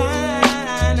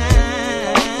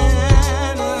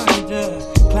under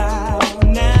cloud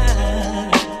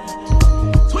nine.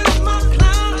 Twist my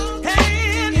cloud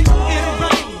hand, it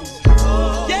rains.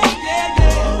 Yeah, yeah,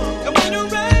 yeah. And when it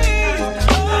rains,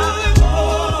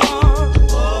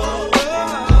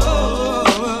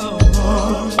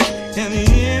 and the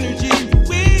energy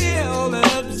will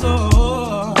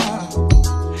absorb.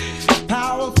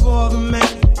 Power for the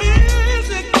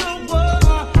metaphysical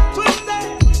world. Twist that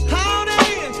cloud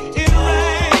and it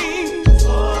rains.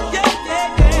 Yeah, yeah,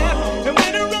 yeah. And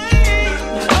when it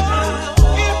rains,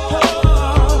 it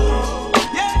pours.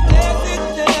 Yeah, yes, it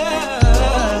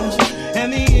does. And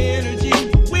the energy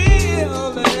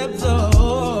will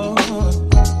absorb.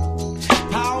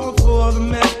 Power for the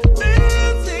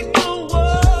metaphysical world.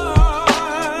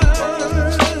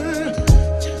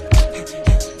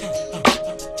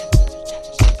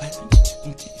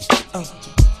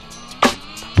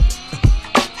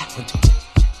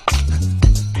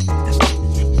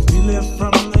 We live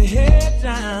from the head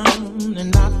down and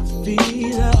not the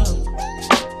feet up.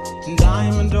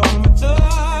 Diamond on the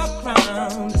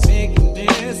crown, taking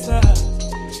this up.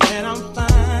 And I'm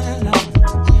fine,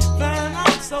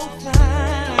 I'm so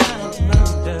fine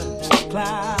under the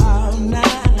cloud nine.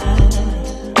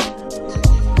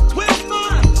 Twist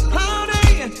my cloud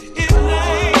and it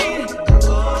rains.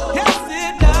 Yes,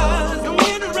 it does. And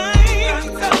when it rains,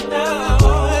 it does.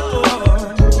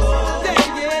 Yeah,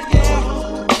 yeah, yeah.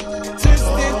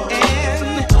 Twist it and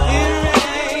it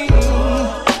rains.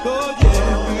 Oh,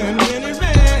 yeah. And when it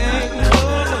rains,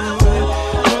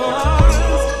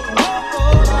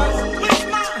 twist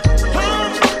my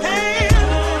cloud and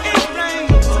it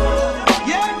rains.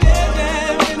 Yeah, yeah,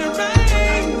 yeah. When it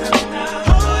rains,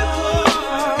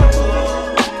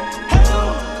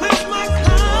 twist my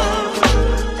cloud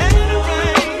and it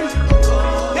rains.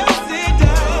 Yes, it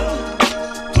does.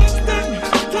 Twist it,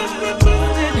 twist it, twist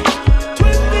it,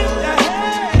 twist it,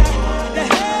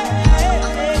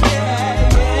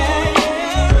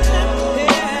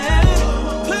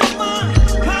 twist my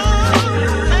cloud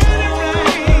and it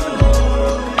rains.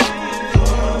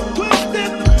 Twist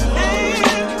it and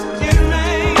it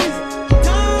rains.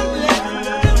 Don't let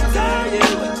them tell you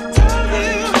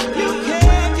you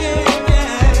can't get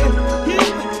it. You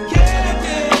can't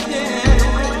get it.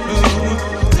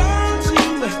 Don't you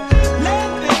let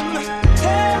them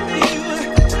tell you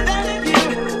that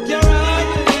you're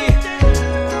ugly.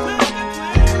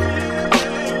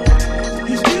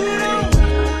 'Cause you don't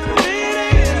fit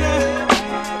in,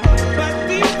 but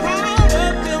be proud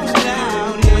of your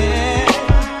cloud, yeah.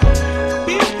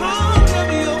 Be proud of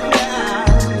your cloud,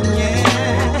 yeah.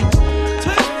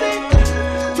 Twist it,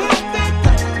 twist it,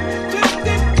 twist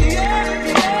it, yeah,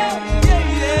 yeah, yeah,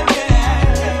 yeah,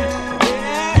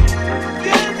 yeah.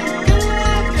 Get it,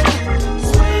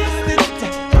 twist it,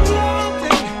 love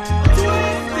it,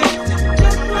 twist it,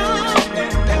 just love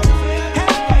it,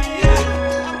 hey, yeah.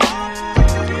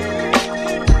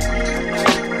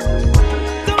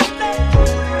 Don't let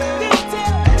them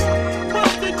tell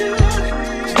what to do.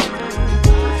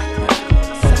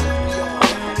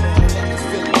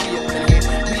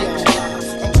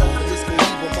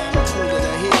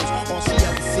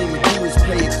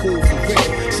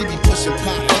 She be pushing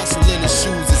pop, hustling, her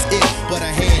shoes is it. But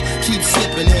her hand keeps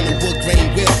slipping on the wood grain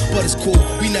wheel. But it's cool,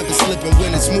 we never slipping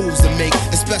when it's moves to make.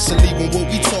 Especially when what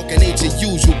we talking ain't your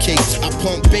usual case. I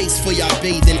pump bass for y'all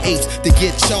bathing apes to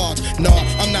get charged. Nah,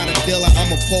 I'm not a dealer,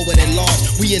 I'm a poet at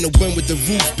large. We in the wind with the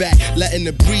roof back, letting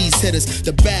the breeze hit us.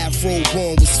 The bathrobe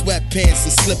on with sweatpants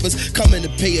and slippers. Coming to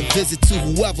pay a visit to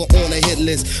whoever on the hit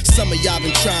list. Some of y'all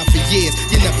been trying for years,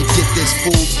 you never get this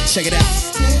fool. Check it out.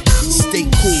 Stay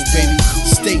cool, baby.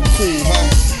 Stay cool, huh?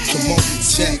 Come on,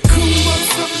 check.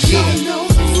 Yeah.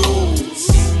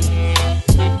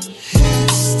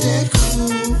 Stay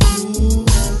cool.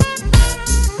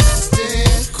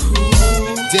 Stay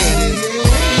cool. There it is.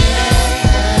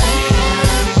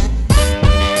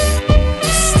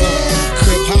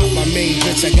 Crip hop, my main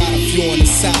bitch. I got a few on the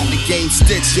side. The game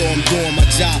stitch, yo, I'm doing my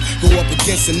job. Go up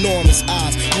against enormous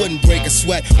odds. Wouldn't break a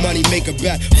sweat, money make a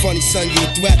bet. Funny son, you a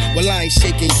threat? Well, I ain't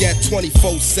shaking yet.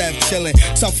 24/7 chillin',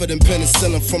 tougher than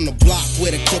penicillin. From the block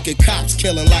where the crooked cops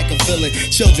killing like a villain.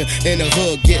 Children in the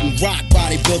hood getting rocked by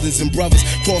their buildings and brothers.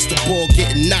 Cross the board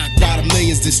getting knocked by the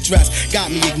millions distressed.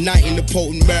 Got me igniting the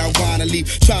potent marijuana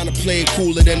leaf. Trying to play it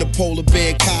cooler than the polar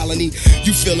bear colony.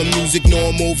 You feel the music, know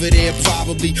I'm over there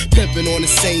probably. Pimping on the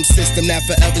same system that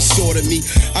forever shorted me.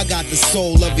 I got got the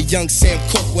soul of a young Sam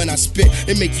Cooke when I spit.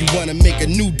 It make you wanna make a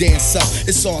new dance up.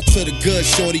 It's all to the good,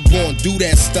 shorty, go and do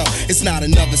that stuff. It's not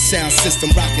another sound system,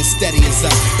 rockin' steady is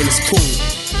up, and it's cool.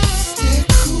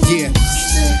 Yeah,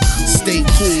 stay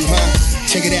cool, huh?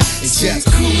 Check it out, it's just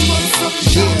cool,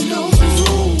 motherfuckers, y'all know the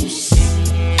rules.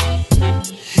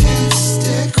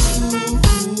 Stay cool,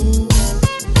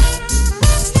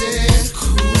 stay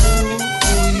cool,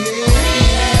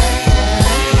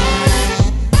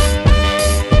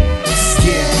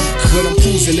 yeah. When I'm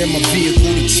cruising in my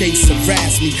vehicle, the chase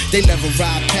harass me. They never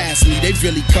ride past me, they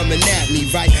really coming at me,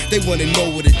 right? They wanna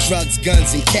know where the drugs,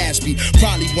 guns, and cash be.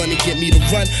 Probably wanna get me to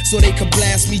run so they can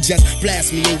blast me. Just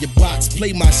blast me in your box,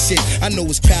 play my shit. I know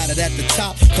it's crowded at the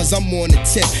top, cause I'm on the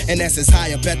tip. And that's as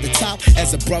high up at the top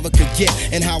as a brother could get.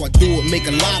 And how I do it make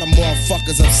a lot of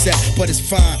motherfuckers upset. But it's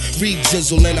fine, read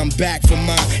Jizzle and I'm back for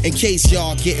mine. In case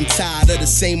y'all getting tired of the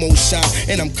same old shine.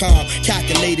 And I'm calm,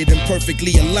 calculated and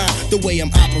perfectly aligned. The way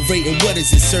I'm operating, what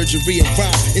is it, surgery of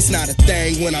rhyme? It's not a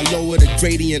thing when I lower the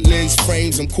gradient lens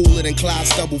frames. I'm cooler than Clyde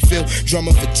Stubblefield,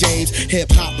 drummer for James.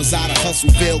 Hip hoppers out of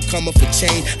Hustleville, coming for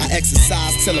change. I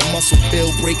exercise till a muscle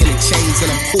build, breaking the chains,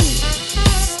 and I'm cool.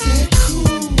 Stay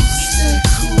cool, stay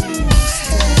cool,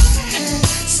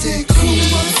 stay cool,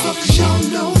 motherfuckers, y'all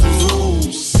know the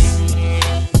rules.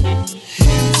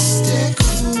 Stay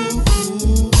cool,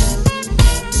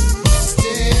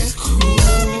 stay cool,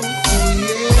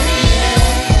 yeah.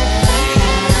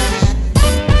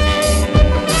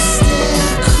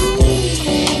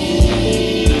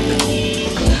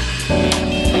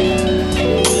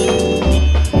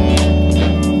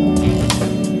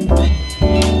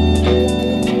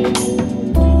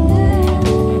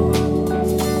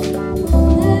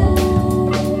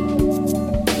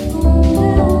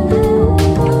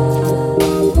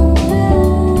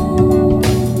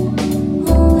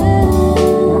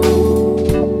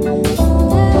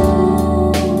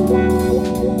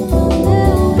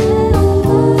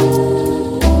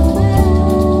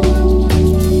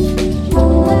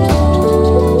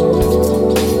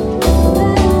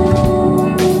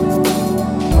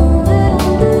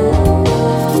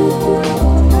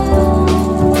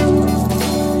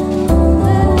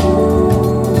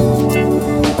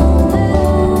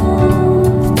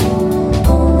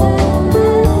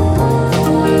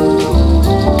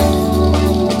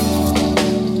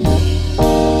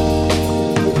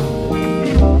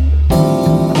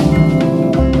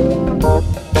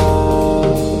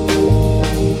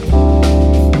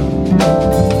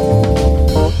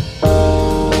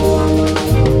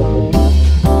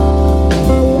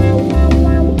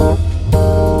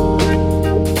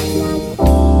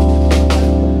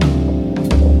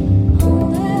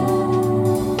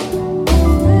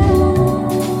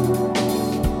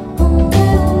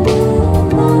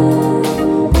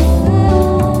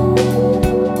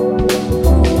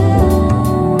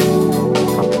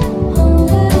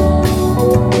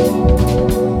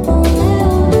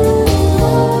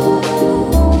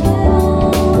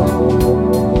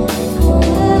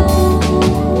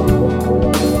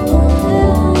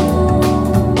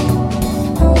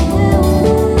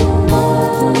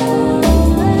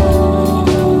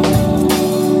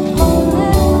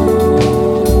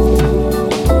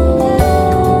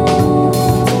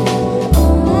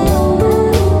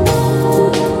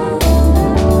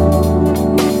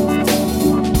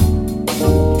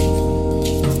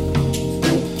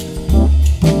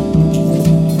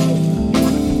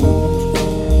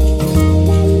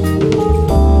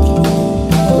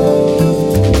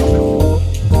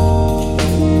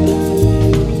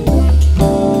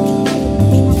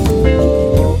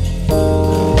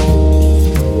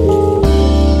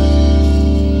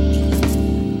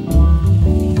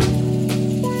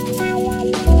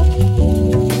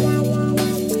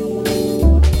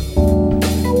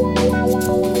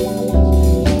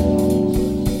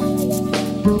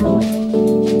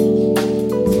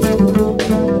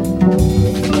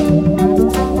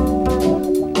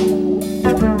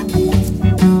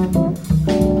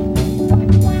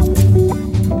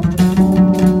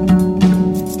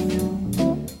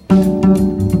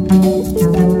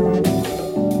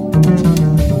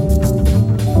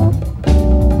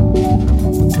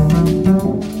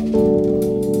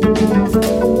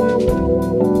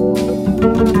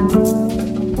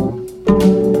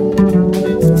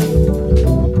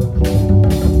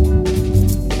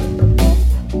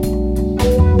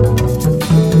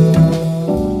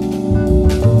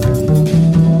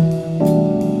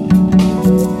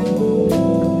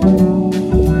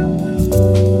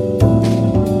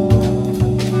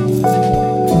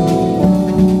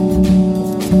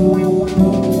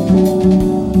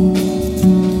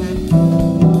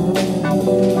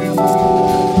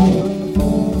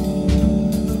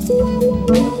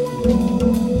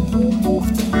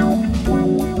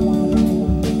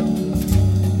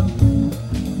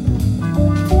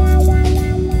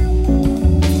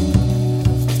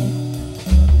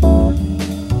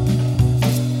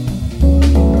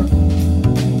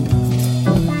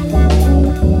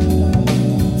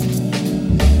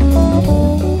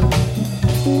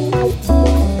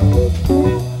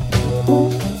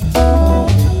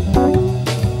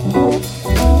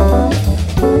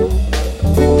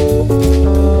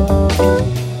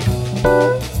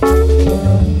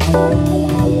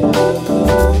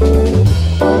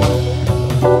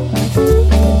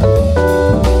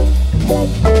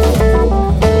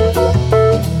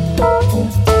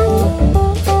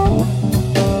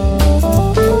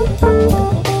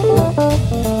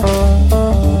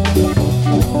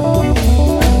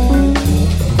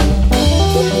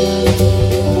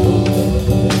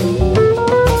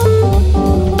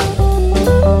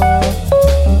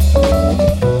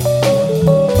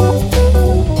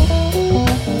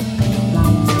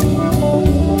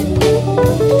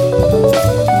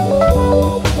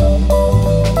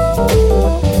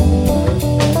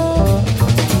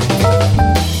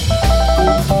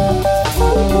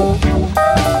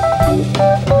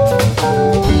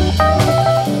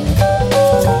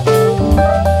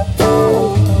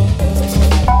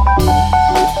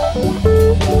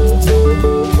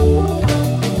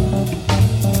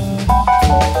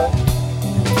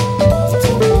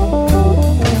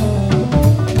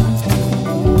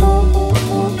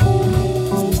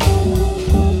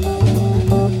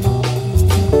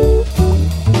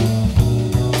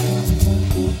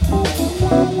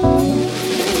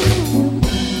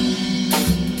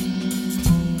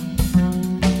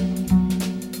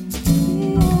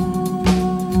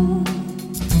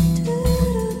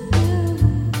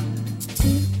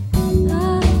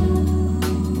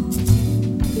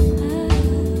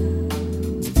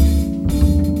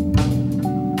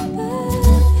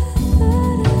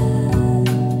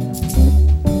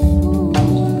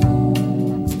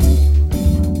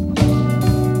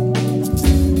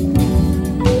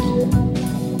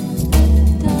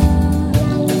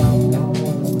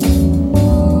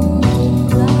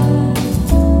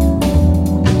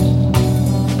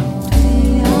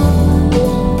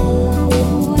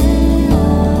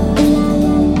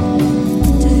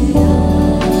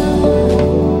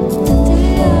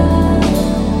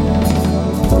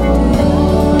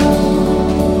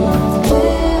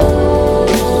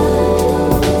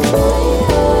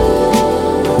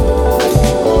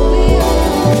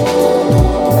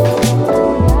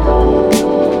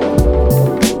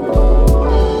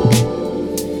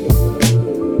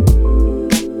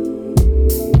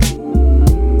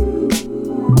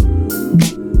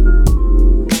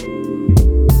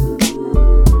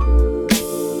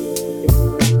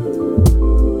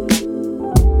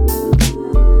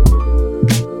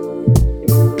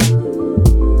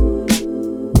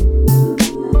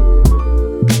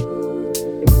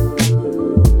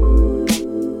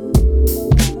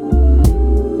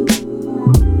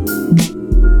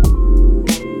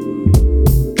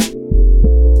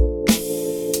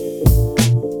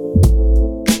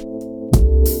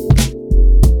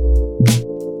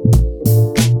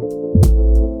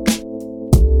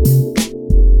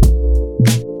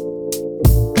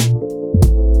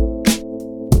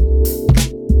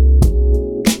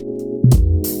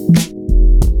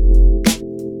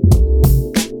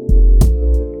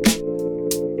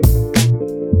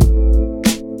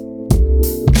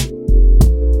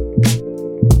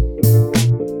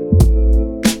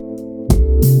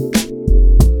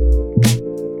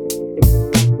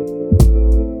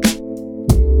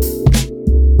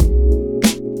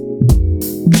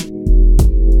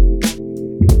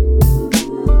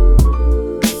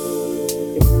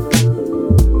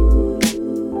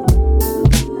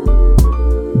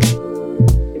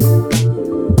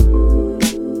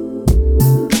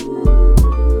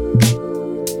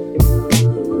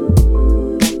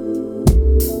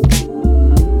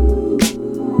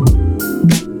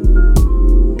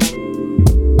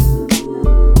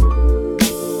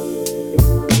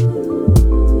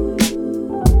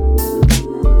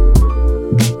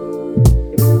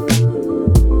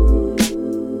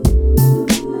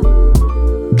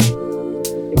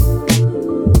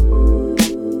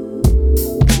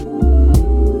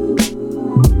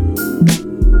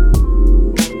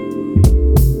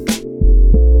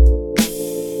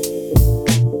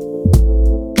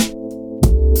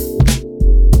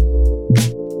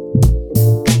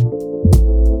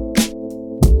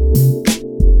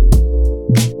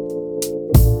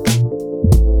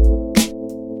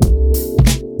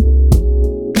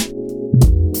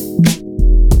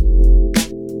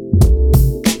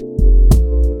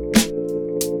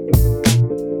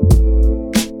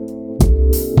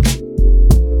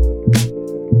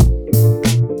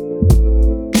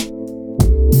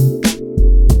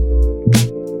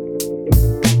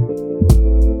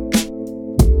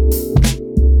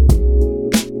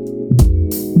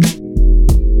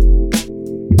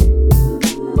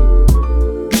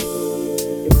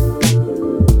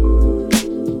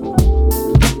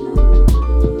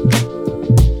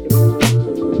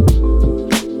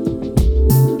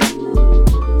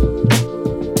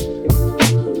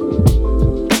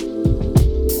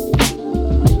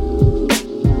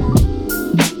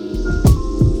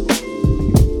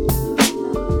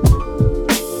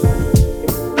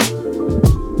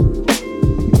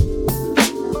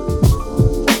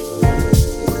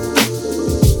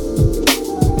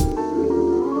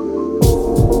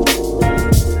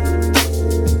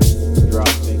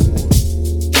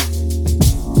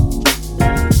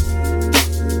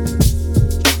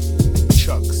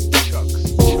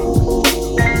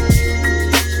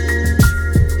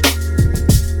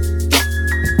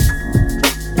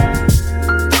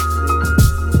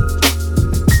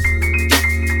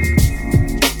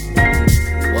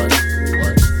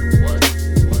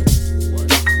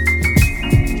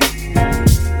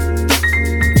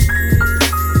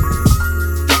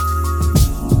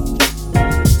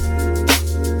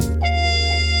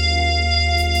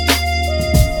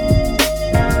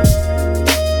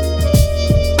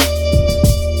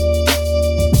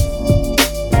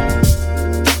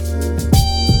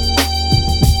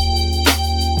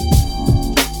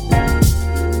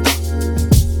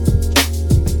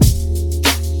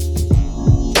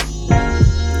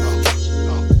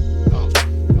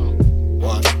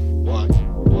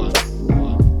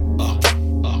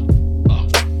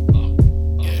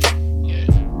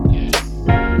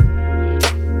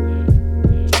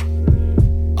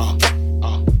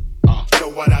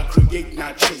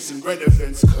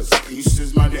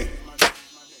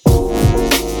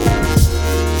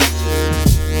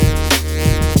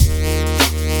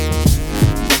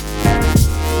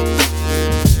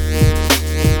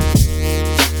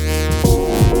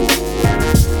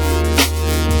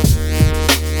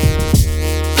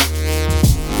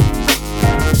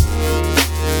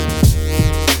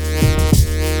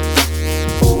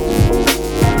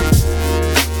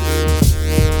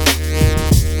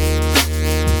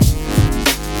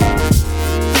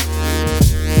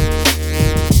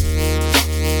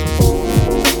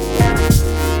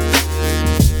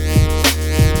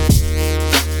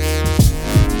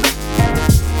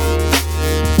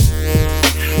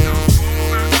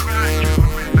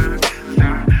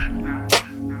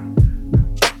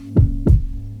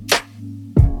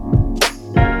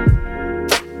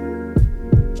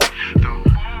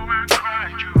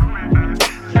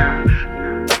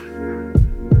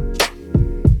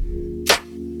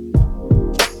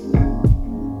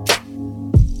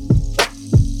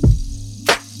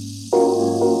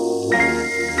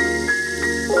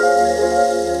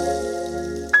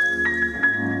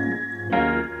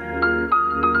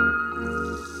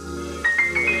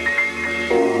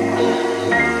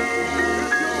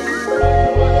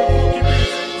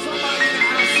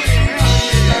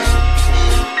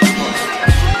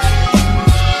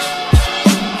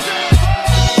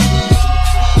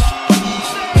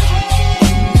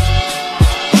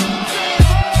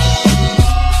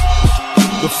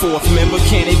 Fourth member,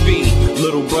 can it be?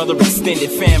 Little brother,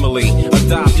 extended family,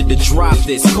 adopted to drop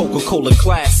this Coca-Cola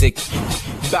classic.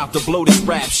 About to blow this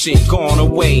rap shit, gone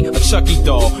away. A Chucky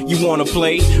doll, you wanna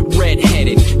play?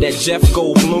 Red-headed, that Jeff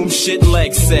Goldblum shit,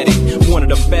 leg set it. One of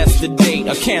the best to date,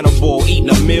 a cannibal, eating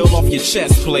a meal off your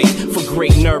chest plate. For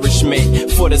great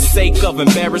nourishment, for the sake of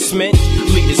embarrassment,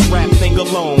 leave this rap thing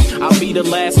alone. I'll be the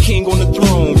last king on the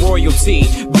throne. Royalty,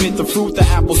 bit the fruit, the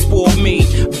apple spoiled me.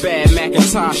 Bad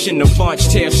Macintosh in the bunch,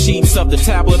 tear sheets of the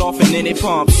tablet off and then it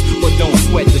pumps. But don't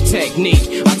sweat the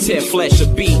technique, I tear flesh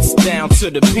of beats down to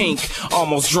the pink.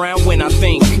 Almost drown when I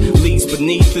think, leaves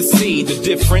beneath the sea. The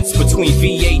difference between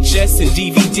VHS and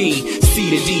DVD. See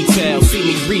the detail, see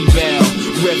me rebound.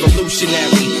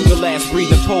 Revolutionary, the last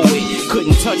breathing poet.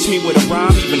 Couldn't touch me with a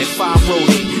rhyme even if I wrote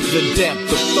it. The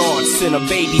depth of thoughts in a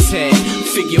baby's head.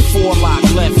 Figure 4 lock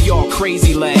left y'all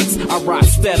crazy legs. I rock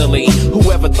steadily,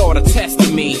 whoever thought of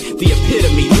testing me. The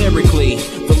epitome lyrically.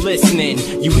 The listening,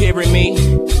 you hearing me?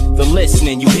 The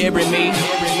listening, you hearing me?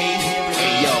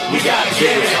 Hey yo, we gotta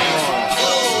get it.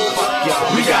 Yo,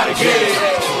 we gotta get it.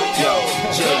 Yo,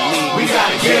 J-Lee, we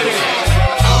gotta get it.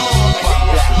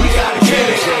 We gotta get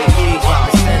it.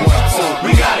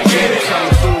 We gotta get it. We gotta get it.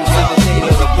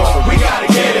 We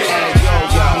gotta get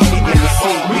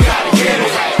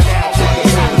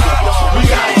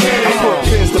it. I put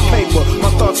pens to paper, my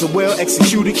thoughts are well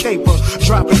executed caper.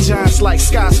 Dropping giants like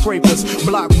skyscrapers,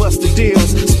 blockbuster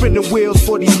deals, spinning wheels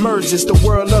for these mergers. The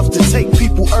world loves to take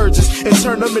people urges and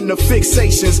turn them into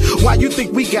fixations. Why you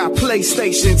think we got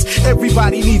PlayStations?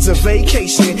 Everybody needs a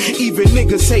vacation, even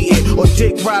niggas hating or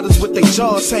dick riders with their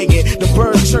jaws hanging. The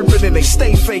birds chirping and they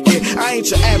stay faking. I ain't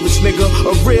your average nigga,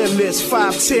 a realist.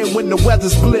 5'10" when the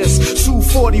weather's bliss,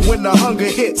 240 when the hunger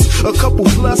hits, a couple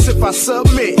plus if I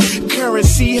submit.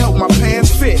 Currency help my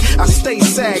pants fit, I stay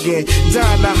sagging,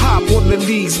 dying to hop on the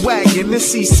league's wagon.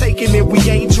 This he's taking it, we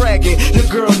ain't dragging. The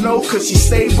girl know cause she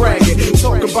stay bragging.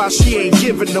 Talk about she ain't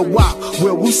giving the wop.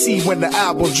 Well, we'll see when the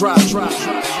album drop. Hey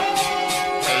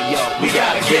yo, we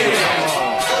gotta get it.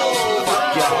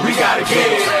 Yo, we gotta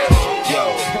get it. Yo,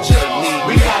 J-Lee,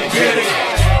 we gotta get it.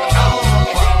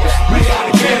 We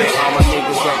gotta get it. All my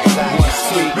niggas up back to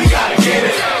sleep. We gotta get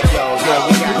it. Yo, we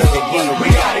gotta get it. We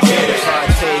gotta get it.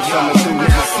 Coming through with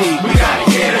the seat. We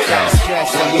gotta get it.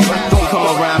 Don't come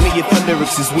around me if the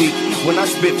lyrics is weak. When I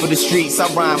spit for the streets, I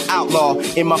rhyme outlaw.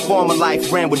 In my former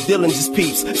life, ran with Dillinger's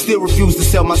peeps. Still refuse to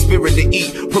sell my spirit to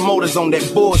eat. Promoters on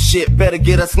that bullshit. Better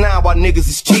get us now while niggas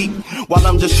is cheap. While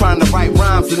I'm just trying to write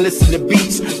rhymes and listen to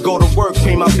beats. Go to work,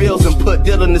 pay my bills, and put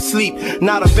Dylan to sleep.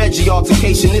 Not a veggie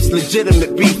altercation, it's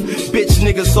legitimate beef. Bitch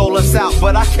niggas sold us out,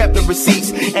 but I kept the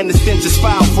receipts. And the stench is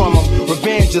filed from them.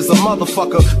 Revenge is a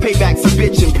motherfucker. Payback's a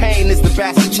bitch and pain is the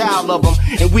bastard child of them.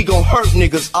 And we gon' hurt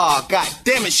niggas. Ah, god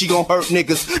damn it, she gon' hurt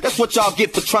niggas. That's what y'all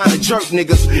get for trying to jerk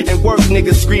niggas and work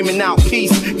niggas screaming out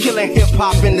peace. Killing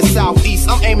hip-hop in the southeast.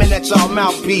 I'm aiming at y'all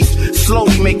mouthpiece.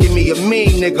 Slowly making me a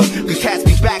mean nigga. Cause cats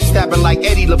be backstabbing like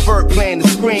Eddie Levert playing the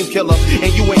scream killer.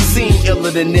 And you ain't seen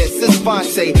iller than this. It's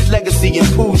Fonte, Legacy, and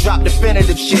Pooh drop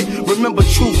definitive shit. Remember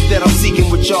truth that I'm seeking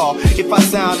with y'all. If I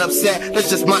sound upset, that's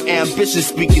just my ambition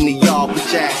speaking to y'all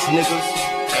bitch ass niggas.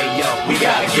 Hey yo, we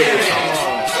gotta get it.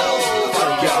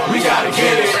 Yo, we gotta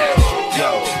get it. Yo,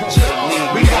 J-Lee,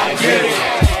 we gotta get it.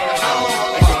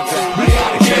 We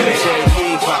gotta get it.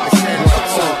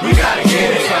 We gotta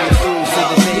get it. We gotta get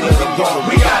it.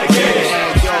 We gotta get it. We gotta get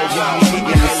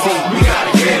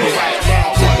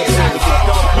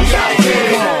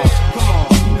it.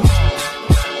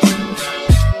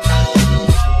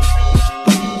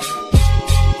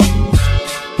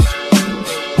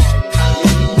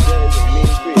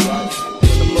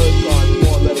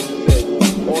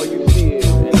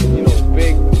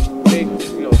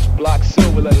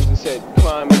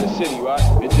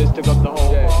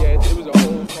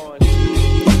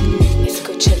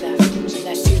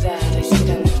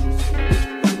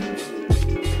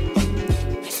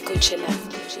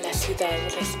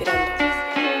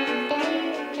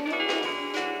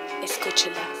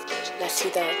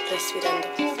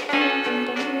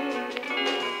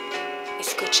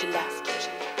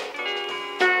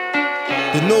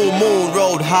 The new moon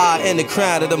rode high in the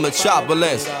crown of the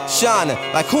metropolis, shining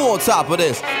like who on top of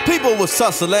this? People was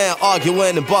tussling,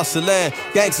 arguing and bustling.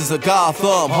 Gangsters of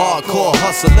Gotham, hardcore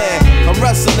hustling. I'm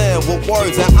wrestling with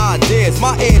words and ideas.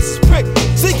 My ears is pricked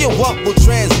Seeking what will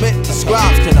transmit, the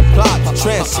scribes can apply to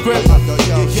transcript.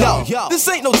 Yo, this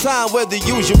ain't no time where the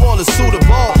usual is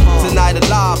suitable. Tonight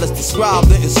alive, let's describe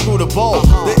the inscrutable,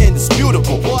 the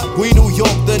indisputable. We New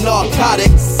York, the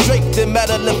narcotics, draped in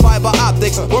metal and fiber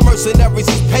optics, where mercenaries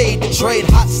is paid to trade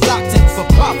hot stock tips for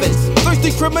profits.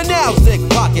 Thirsty criminals dig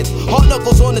pockets, hard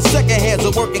knuckles on the second hands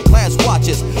of working class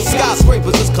watches.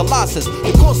 Skyscrapers is colossus,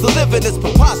 the cost of living is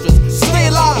preposterous. Stay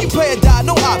alive, you pay or die,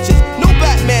 no options. No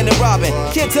Batman and Robin,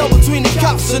 can't tell between the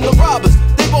cops and the robbers.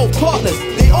 They both partners,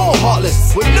 they all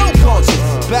heartless, with no conscience.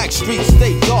 Back streets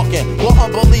stay darkened, while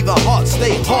unbelieving hearts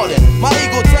stay hardened. My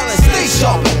ego talent stay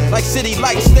sharpened, like city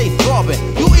lights stay throbbing.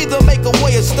 You either make a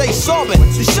way or stay sobbing.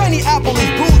 The shiny apple is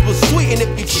bruised but sweet, and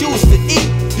if you choose to eat,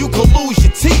 you could lose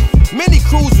your teeth. Many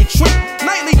crews retreat,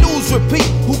 nightly news repeat.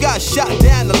 Who got shot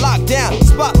down to lockdown?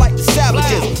 Spotlight the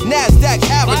savages, NASDAQ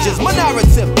averages. My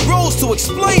narrative grows to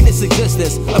explain its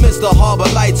existence amidst the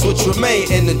harbor lights which remain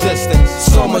in the distance.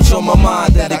 So much on my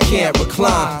mind that I can't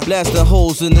recline. Blasting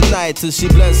holes in the night till she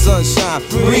blends sunshine.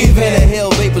 Breathe in,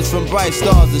 inhale vapors from bright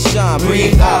stars that shine.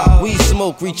 Breathe out, we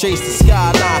smoke, retrace the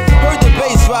skyline. Heard the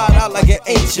bass ride out like an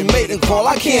ancient mating call.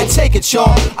 I can't take it,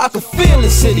 y'all. I can feel the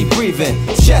city breathing,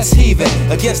 chest heaving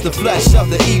against the flesh of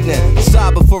the evening.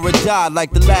 Sigh before it died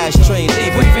like the last train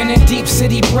leaving. Breathing in deep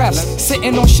city breaths,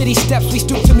 sitting on shitty steps, we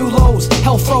stoop to new lows.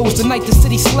 Hell froze the night the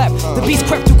city slept. The beasts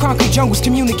crept through concrete jungles,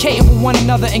 communicating with one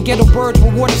another. And ghetto birds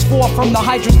where waters fall from the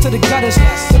hydrants to the gutters.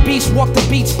 The beasts walk the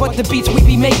beats, but the beats we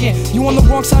be making. You on the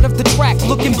wrong side of the track,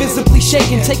 looking visibly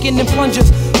shaken, taking in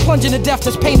plungers, plunging to death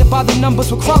that's painted by the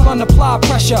numbers with crowd on applied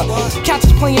pressure. Cats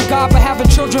is playing God but having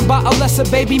children by a lesser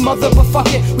baby mother. But fuck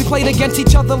it, we played against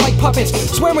each other like puppets,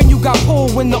 swearing you got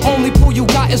pulled when the only pull you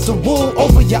got is the wool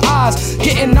over your eyes.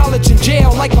 Getting knowledge in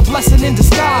jail like a blessing in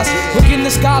disguise. Look in the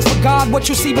skies for God, what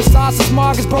you see besides the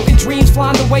smog is broken dreams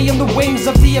flying away in the wings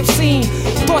of the obscene.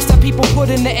 Thoughts that people put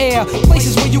in the air,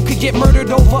 places where you could get murdered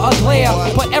over a glare.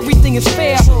 But everything is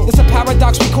fair, it's a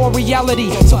paradox we call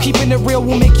reality. So keeping it real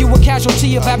will make you a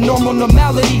casualty of abnormal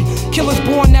normality. Killers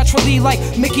born naturally like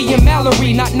Mickey and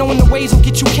Mallory. Not knowing the ways will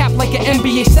get you capped like an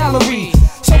NBA salary.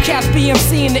 So cats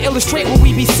BMCing to illustrate what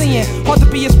we be seeing. Hard to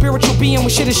be a spiritual being when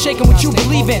shit is shaking what you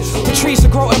believe in. The trees to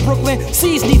grow in Brooklyn,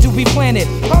 seeds need to be planted.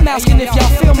 I'm asking if y'all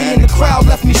feel me and the crowd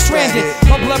left me stranded.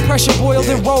 My blood pressure boiled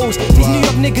and rose. These New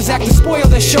York niggas acting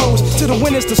spoiled at shows. To the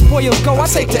winners the spoils go, I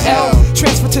take the L.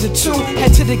 Transfer to the 2,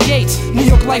 head to the gates. New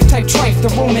York life type trife, the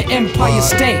Roman Empire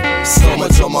state. So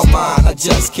much on my mind, I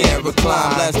just can't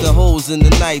recline. Blasting holes in the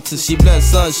night till she blends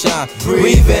sunshine.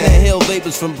 Breathe in, inhale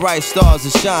vapors from bright stars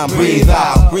that shine. Breathe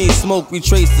out. Green smoke,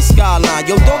 retrace the skyline.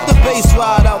 Yo, don't the bass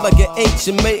ride out like an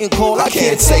ancient mating call. I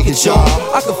can't take it, y'all.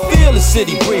 I can feel the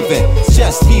city breathing,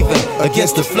 chest heaving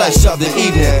against the flesh of the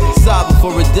evening. Sigh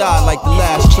before it died like the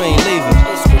last train leaving.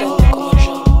 Respirando como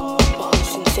yo, ojos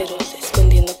sinceros,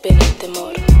 escondiendo pena y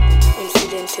temor. Un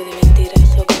silencio de mentiras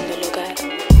ahogando el hogar,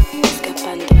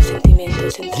 escapando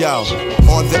sentimientos en Yo,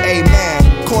 on the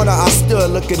A-man corner I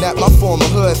stood looking at my former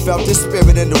hood. Felt the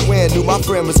spirit in the wind, knew my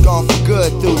friend was gone for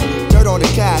good. Through dirt on the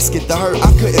casket, the hurt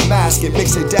I couldn't mask it.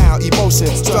 Mixing down emotion,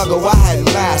 struggle I hadn't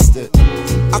mastered.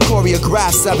 I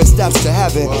choreographed 7 steps to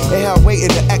heaven. Inhale, waiting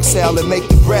to exhale and make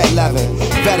the bread leaven.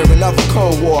 Veteran of a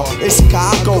Cold War, it's a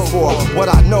car I go for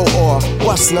what I know or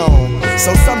what's known.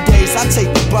 So some days I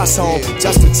take the bus home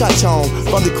just to touch home.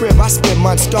 From the crib I spend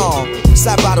months gone.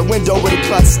 Sat by the window with a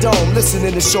clutch stone,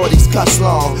 listening to shorties cuss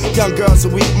long. Young girls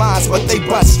with weak minds, but they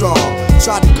butt strong.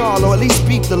 Tried to call or at least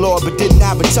speak the Lord, but didn't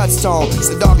have a touchstone. It's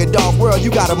a dog and dog world,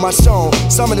 you got a must own.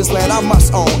 Some of this land I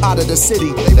must own. Out of the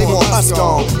city, they want us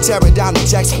gone. Tearing down the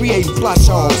jacks, creating plush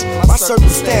homes. My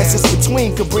circumstances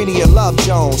between Cabrini and Love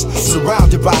Jones.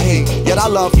 Surrounded by hate, yet I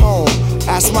love home.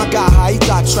 Asked my guy how he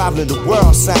thought traveling the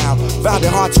world sound. Found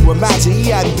it hard to imagine he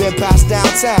hadn't been past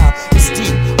downtown. It's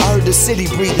deep, I heard the city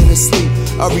breathing in sleep.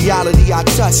 A reality I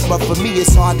touch, but for me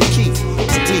it's hard to keep.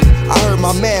 It's deep, I heard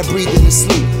my man breathing in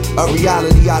sleep. A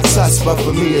reality I touch, but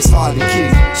for me it's hard to keep.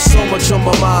 So much on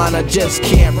my mind, I just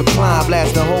can't recline.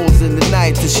 Blasting holes in the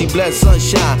night till she bless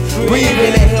sunshine. Breathe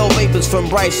in, inhale vapors from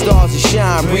bright stars that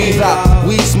shine. Breathe out,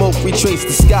 weed smoke, retrace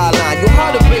the skyline. Yo,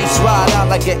 how the bass ride out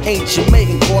like an ancient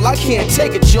mating call. I can't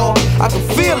take it, y'all. I can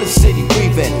feel the city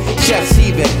breathing, chest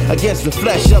heaving against the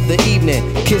flesh of the evening.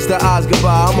 Kiss the eyes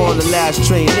goodbye, I'm on the last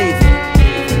train leaving.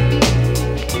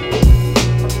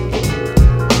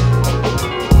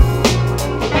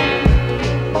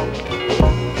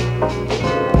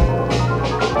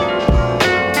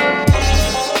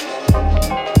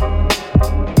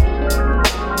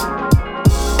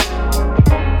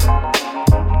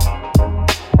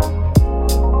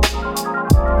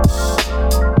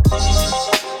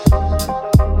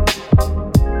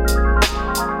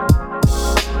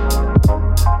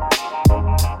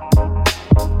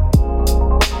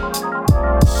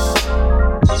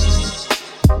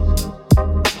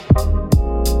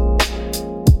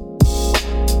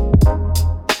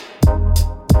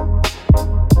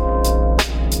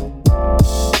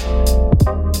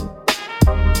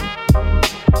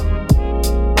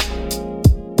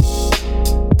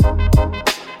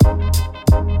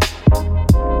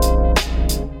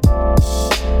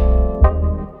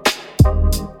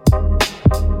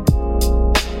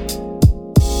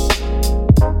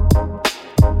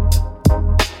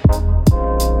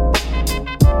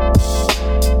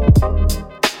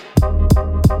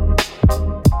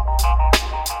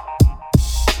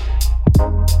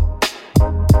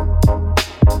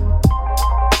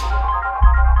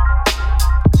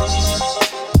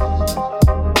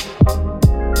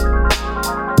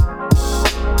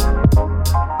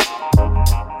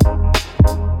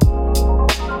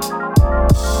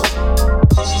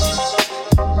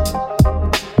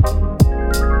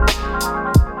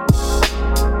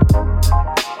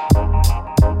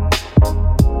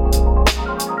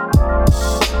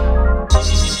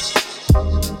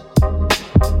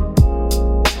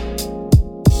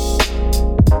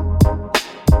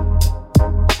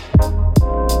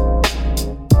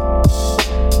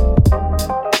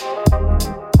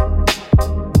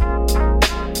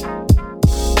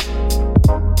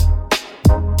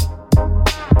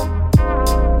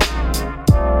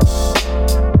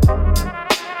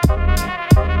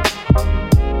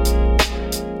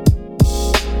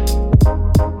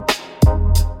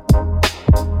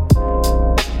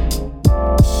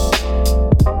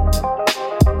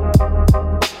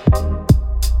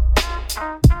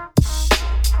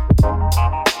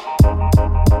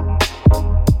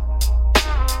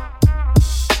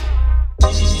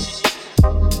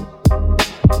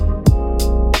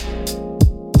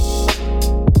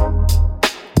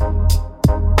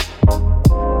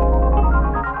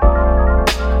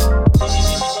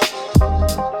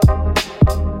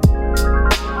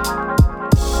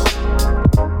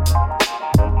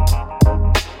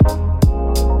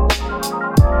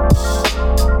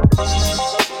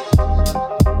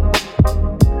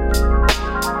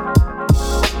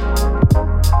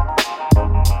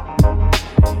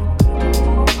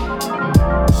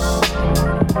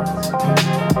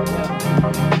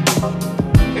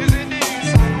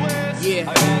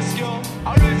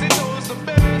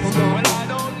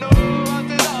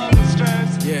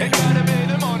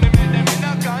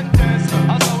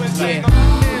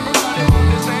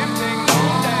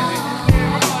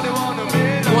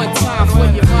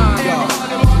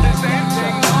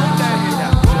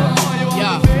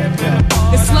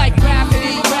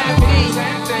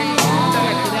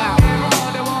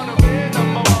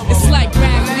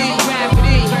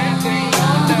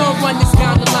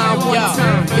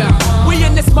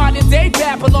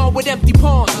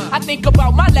 think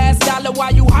about my last dollar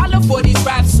while you holler for these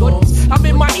rap songs. I'm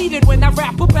in my Eden when I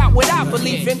rap about what I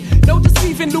believe in. No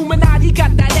deceiving, Illuminati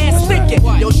got that ass thinking.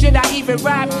 Yo, should I even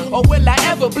rap or will I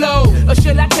ever blow? Or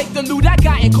should I take the loot I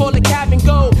got and call a cab and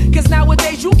go? Cause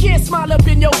nowadays you can't smile up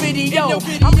in your video.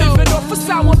 I'm living off of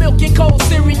sour milk and cold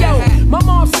cereal. My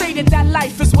mom stated that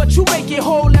life is what you make it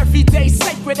whole. Every day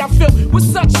sacred, I feel with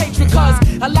such hatred. Cause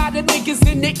a lot of niggas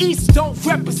in the east don't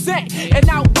represent. And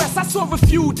out west I saw a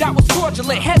few that was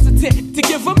fraudulent, hesitant to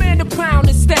give a man a pound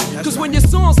instead. Cause when your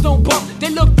songs don't bump, they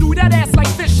look through that ass like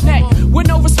fishnet. With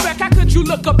no respect, how could you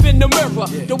look up in the mirror?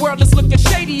 The world is looking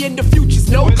shady and the future's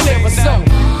no clearer. So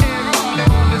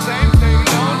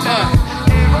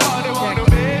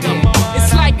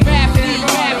it's like gravity,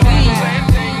 gravity.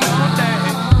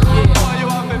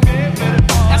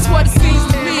 That's what it seems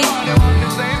to me.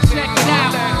 Check it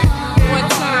out one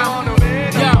time.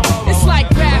 Yo, it's like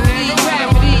gravity,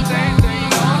 gravity.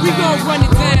 We gon' run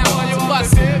it down,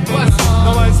 bust it, bust it.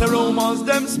 Now I say rumors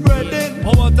them spreading.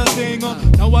 Oh, what a thing.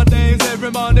 Nowadays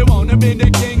everybody wanna be the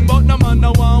king, but no man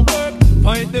no want work.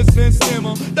 Fight the system.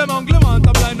 Them ugly want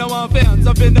to blind, no want fans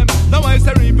up in them. Now I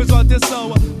say reap is what you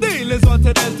sow. Deal is what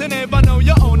it is. You never know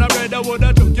your own. I rather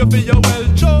woulda took you for your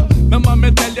well show. My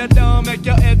mama tell you don't make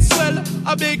your head swell.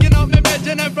 I'm bigging up me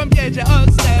bedroom and from KJ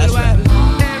Hostel. Well,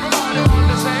 everybody want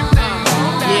the same thing.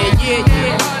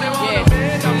 Yeah.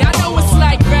 Y'all know it's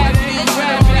like gravity,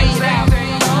 gravity.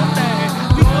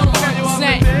 We gon'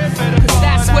 represent, cause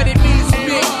that's what it means to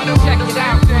me. Check it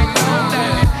out.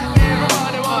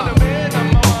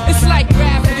 It's like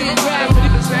gravity, gravity.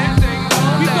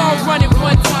 We gon' run it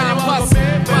one time, bust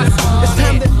it, bust it. It's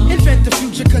time to invent the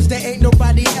future, cause there ain't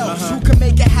nobody else who can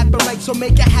make it happen right, so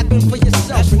make it happen for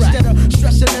yourself. Instead of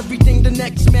stressing everything the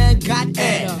next man got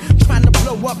and trying to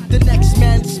blow up the next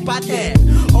man's spot and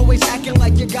always acting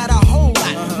like you got a whole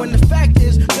lot, when the fact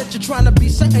is that you're trying to be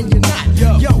something you're not.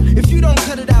 Yo, if you don't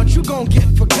cut it out, you gon' get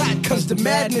forgot, cause the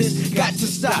madness got to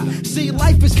stop. See,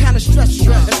 life is kinda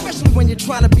stressful, especially when you're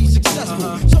trying to be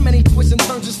successful. So many twists and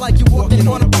turns, just like you walking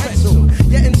on a pencil.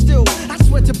 Yet and still, I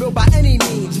swear to build by any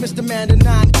means. Mr. Man, the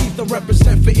 9 ether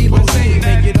represent for Elo's team.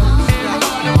 Make it up.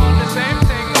 Everybody want the same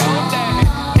thing all day.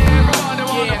 Everybody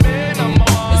want to be no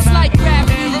more. It's like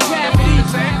gravity, gravity.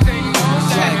 Same thing all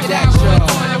day. Check that,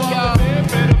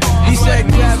 He said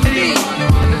gravity.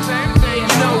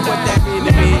 You know what that mean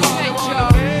to me.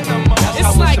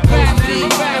 It's like gravity,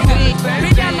 gravity.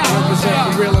 Bring that out. Represent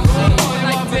the real MC.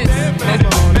 Like this.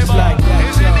 It's like that,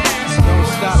 y'all. Don't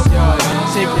stop, y'all.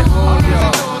 Take it home,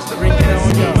 y'all. Bring it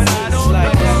on, y'all. It's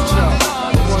like that, y'all.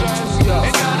 1, 2, y'all.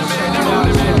 Check it out,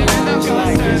 y'all. It's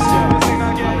like this, y'all.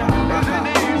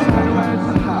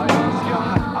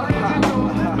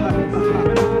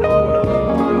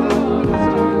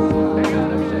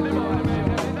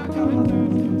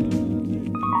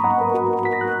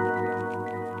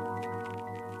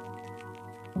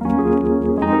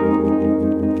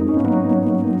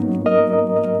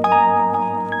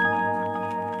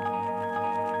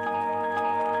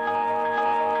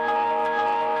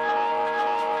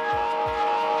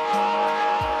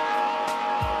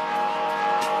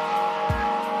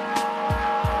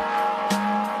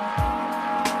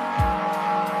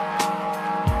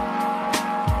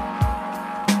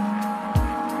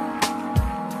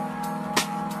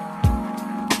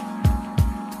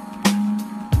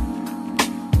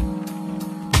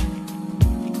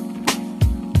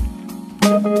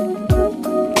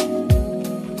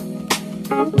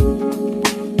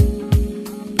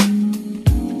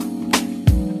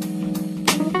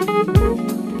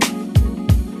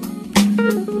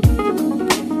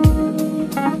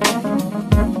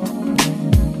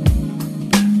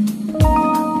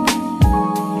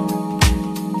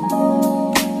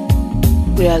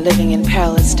 We are living in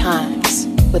perilous times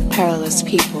with perilous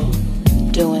people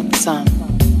doing some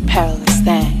perilous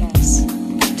things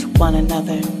to one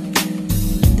another.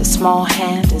 The small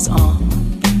hand is on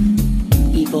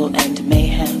evil and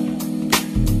mayhem.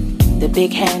 The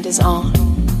big hand is on,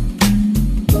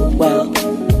 well,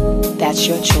 that's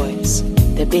your choice.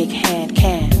 The big hand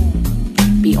can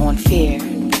be on fear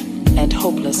and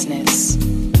hopelessness,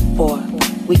 or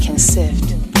we can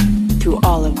sift through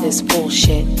all of this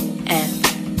bullshit and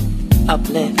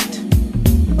uplift.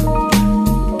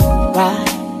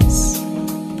 Rise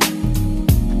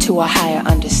to a higher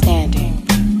understanding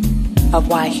of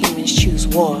why humans choose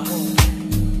war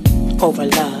over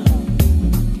love.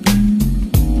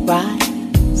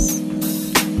 Rise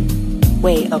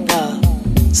way above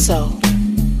so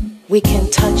we can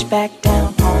touch back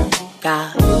down on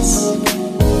God's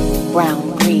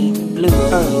brown, green, blue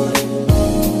earth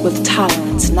with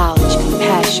tolerance, knowledge,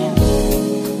 compassion.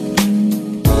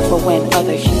 for when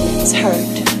other humans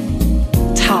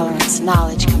hurt. Tolerance,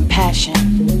 knowledge, compassion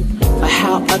for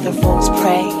how other folks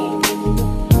pray.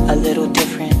 A little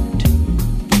different.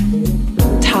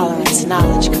 Tolerance,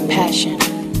 knowledge, compassion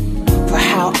for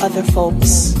how other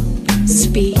folks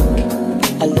speak.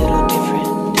 A little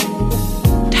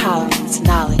different. Tolerance,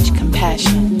 knowledge,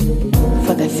 compassion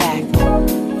for the fact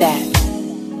that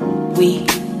we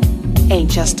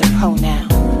ain't just a pronoun,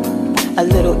 a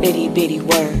little itty bitty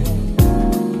word.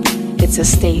 It's a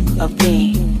state of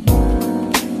being.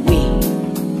 We,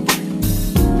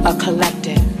 a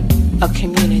collective, a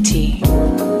community.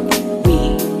 We,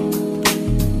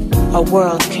 a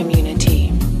world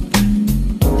community,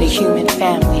 the human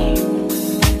family.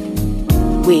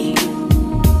 We,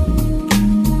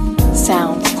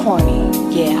 sounds corny,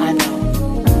 yeah, I know,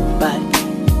 but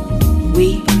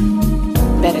we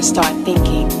better start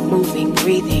thinking, moving,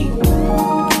 breathing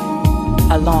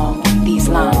along these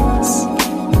lines,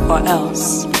 or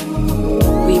else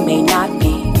we may not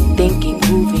be thinking,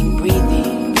 moving,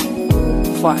 breathing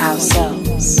for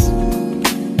ourselves.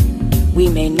 We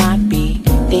may not be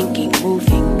thinking,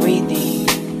 moving, breathing,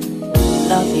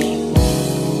 loving,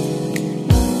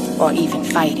 or even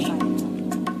fighting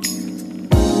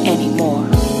anymore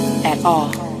at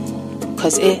all.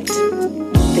 'Cause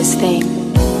this thing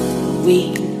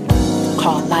we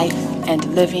call life and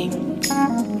living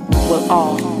will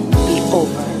all be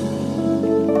over.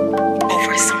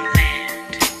 Over some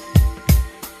land,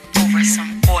 over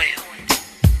some oil,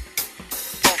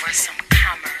 over some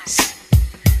commerce,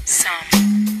 some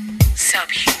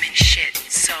subhuman shit.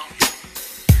 So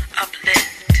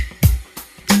uplift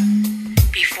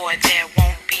before there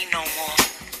won't be no more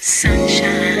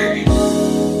sunshine.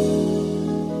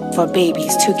 For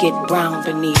babies to get brown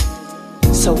beneath.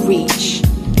 So reach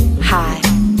high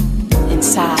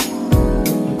inside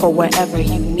or wherever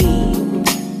you need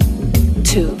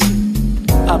to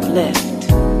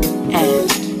uplift and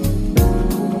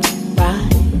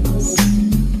rise.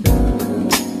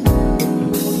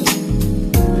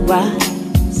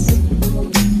 Rise.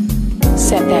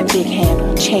 Set that big hand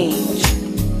on change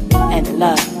and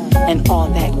love and all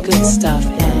that good stuff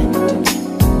and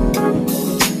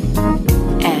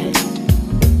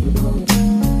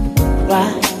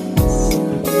rise.